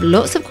have to have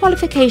lots of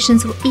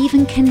qualifications or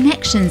even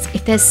connections.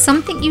 If there's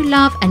something you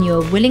love and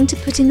you're willing to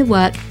put in the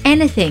work,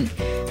 anything,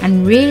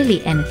 and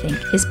really anything,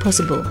 is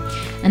possible.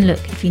 And look,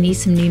 if you need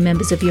some new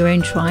members of your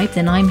own tribe,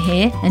 then I'm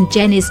here, and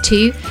Jen is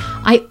too.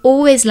 I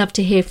always love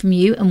to hear from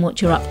you and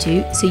what you're up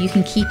to, so you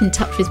can keep in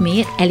touch with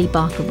me at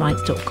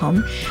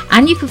elliebarkerwrites.com,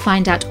 and you can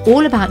find out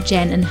all about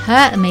Jen and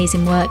her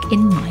amazing work in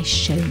my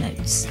show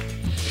notes.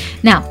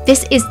 Now,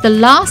 this is the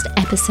last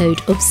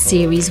episode of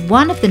Series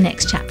 1 of The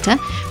Next Chapter,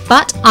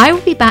 but I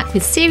will be back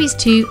with Series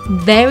 2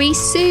 very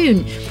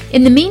soon.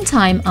 In the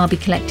meantime, I'll be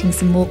collecting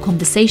some more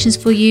conversations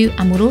for you,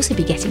 and will also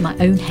be getting my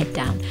own head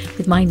down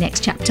with my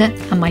next chapter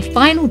and my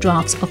final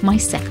drafts of my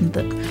second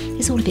book.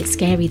 It's all a bit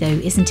scary though,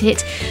 isn't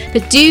it?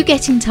 But do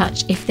get in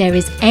touch if there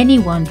is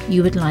anyone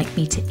you would like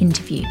me to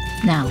interview.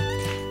 Now,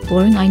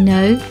 boring, I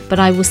know, but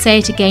I will say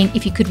it again.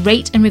 If you could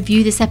rate and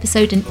review this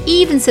episode and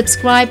even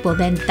subscribe, well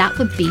then that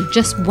would be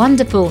just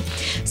wonderful.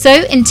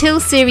 So until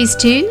Series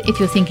 2, if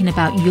you're thinking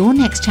about your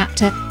next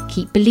chapter,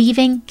 keep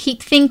believing,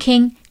 keep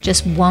thinking,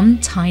 just one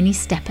tiny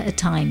step at a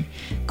time.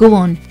 Go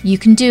on, you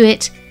can do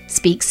it.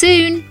 Speak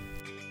soon.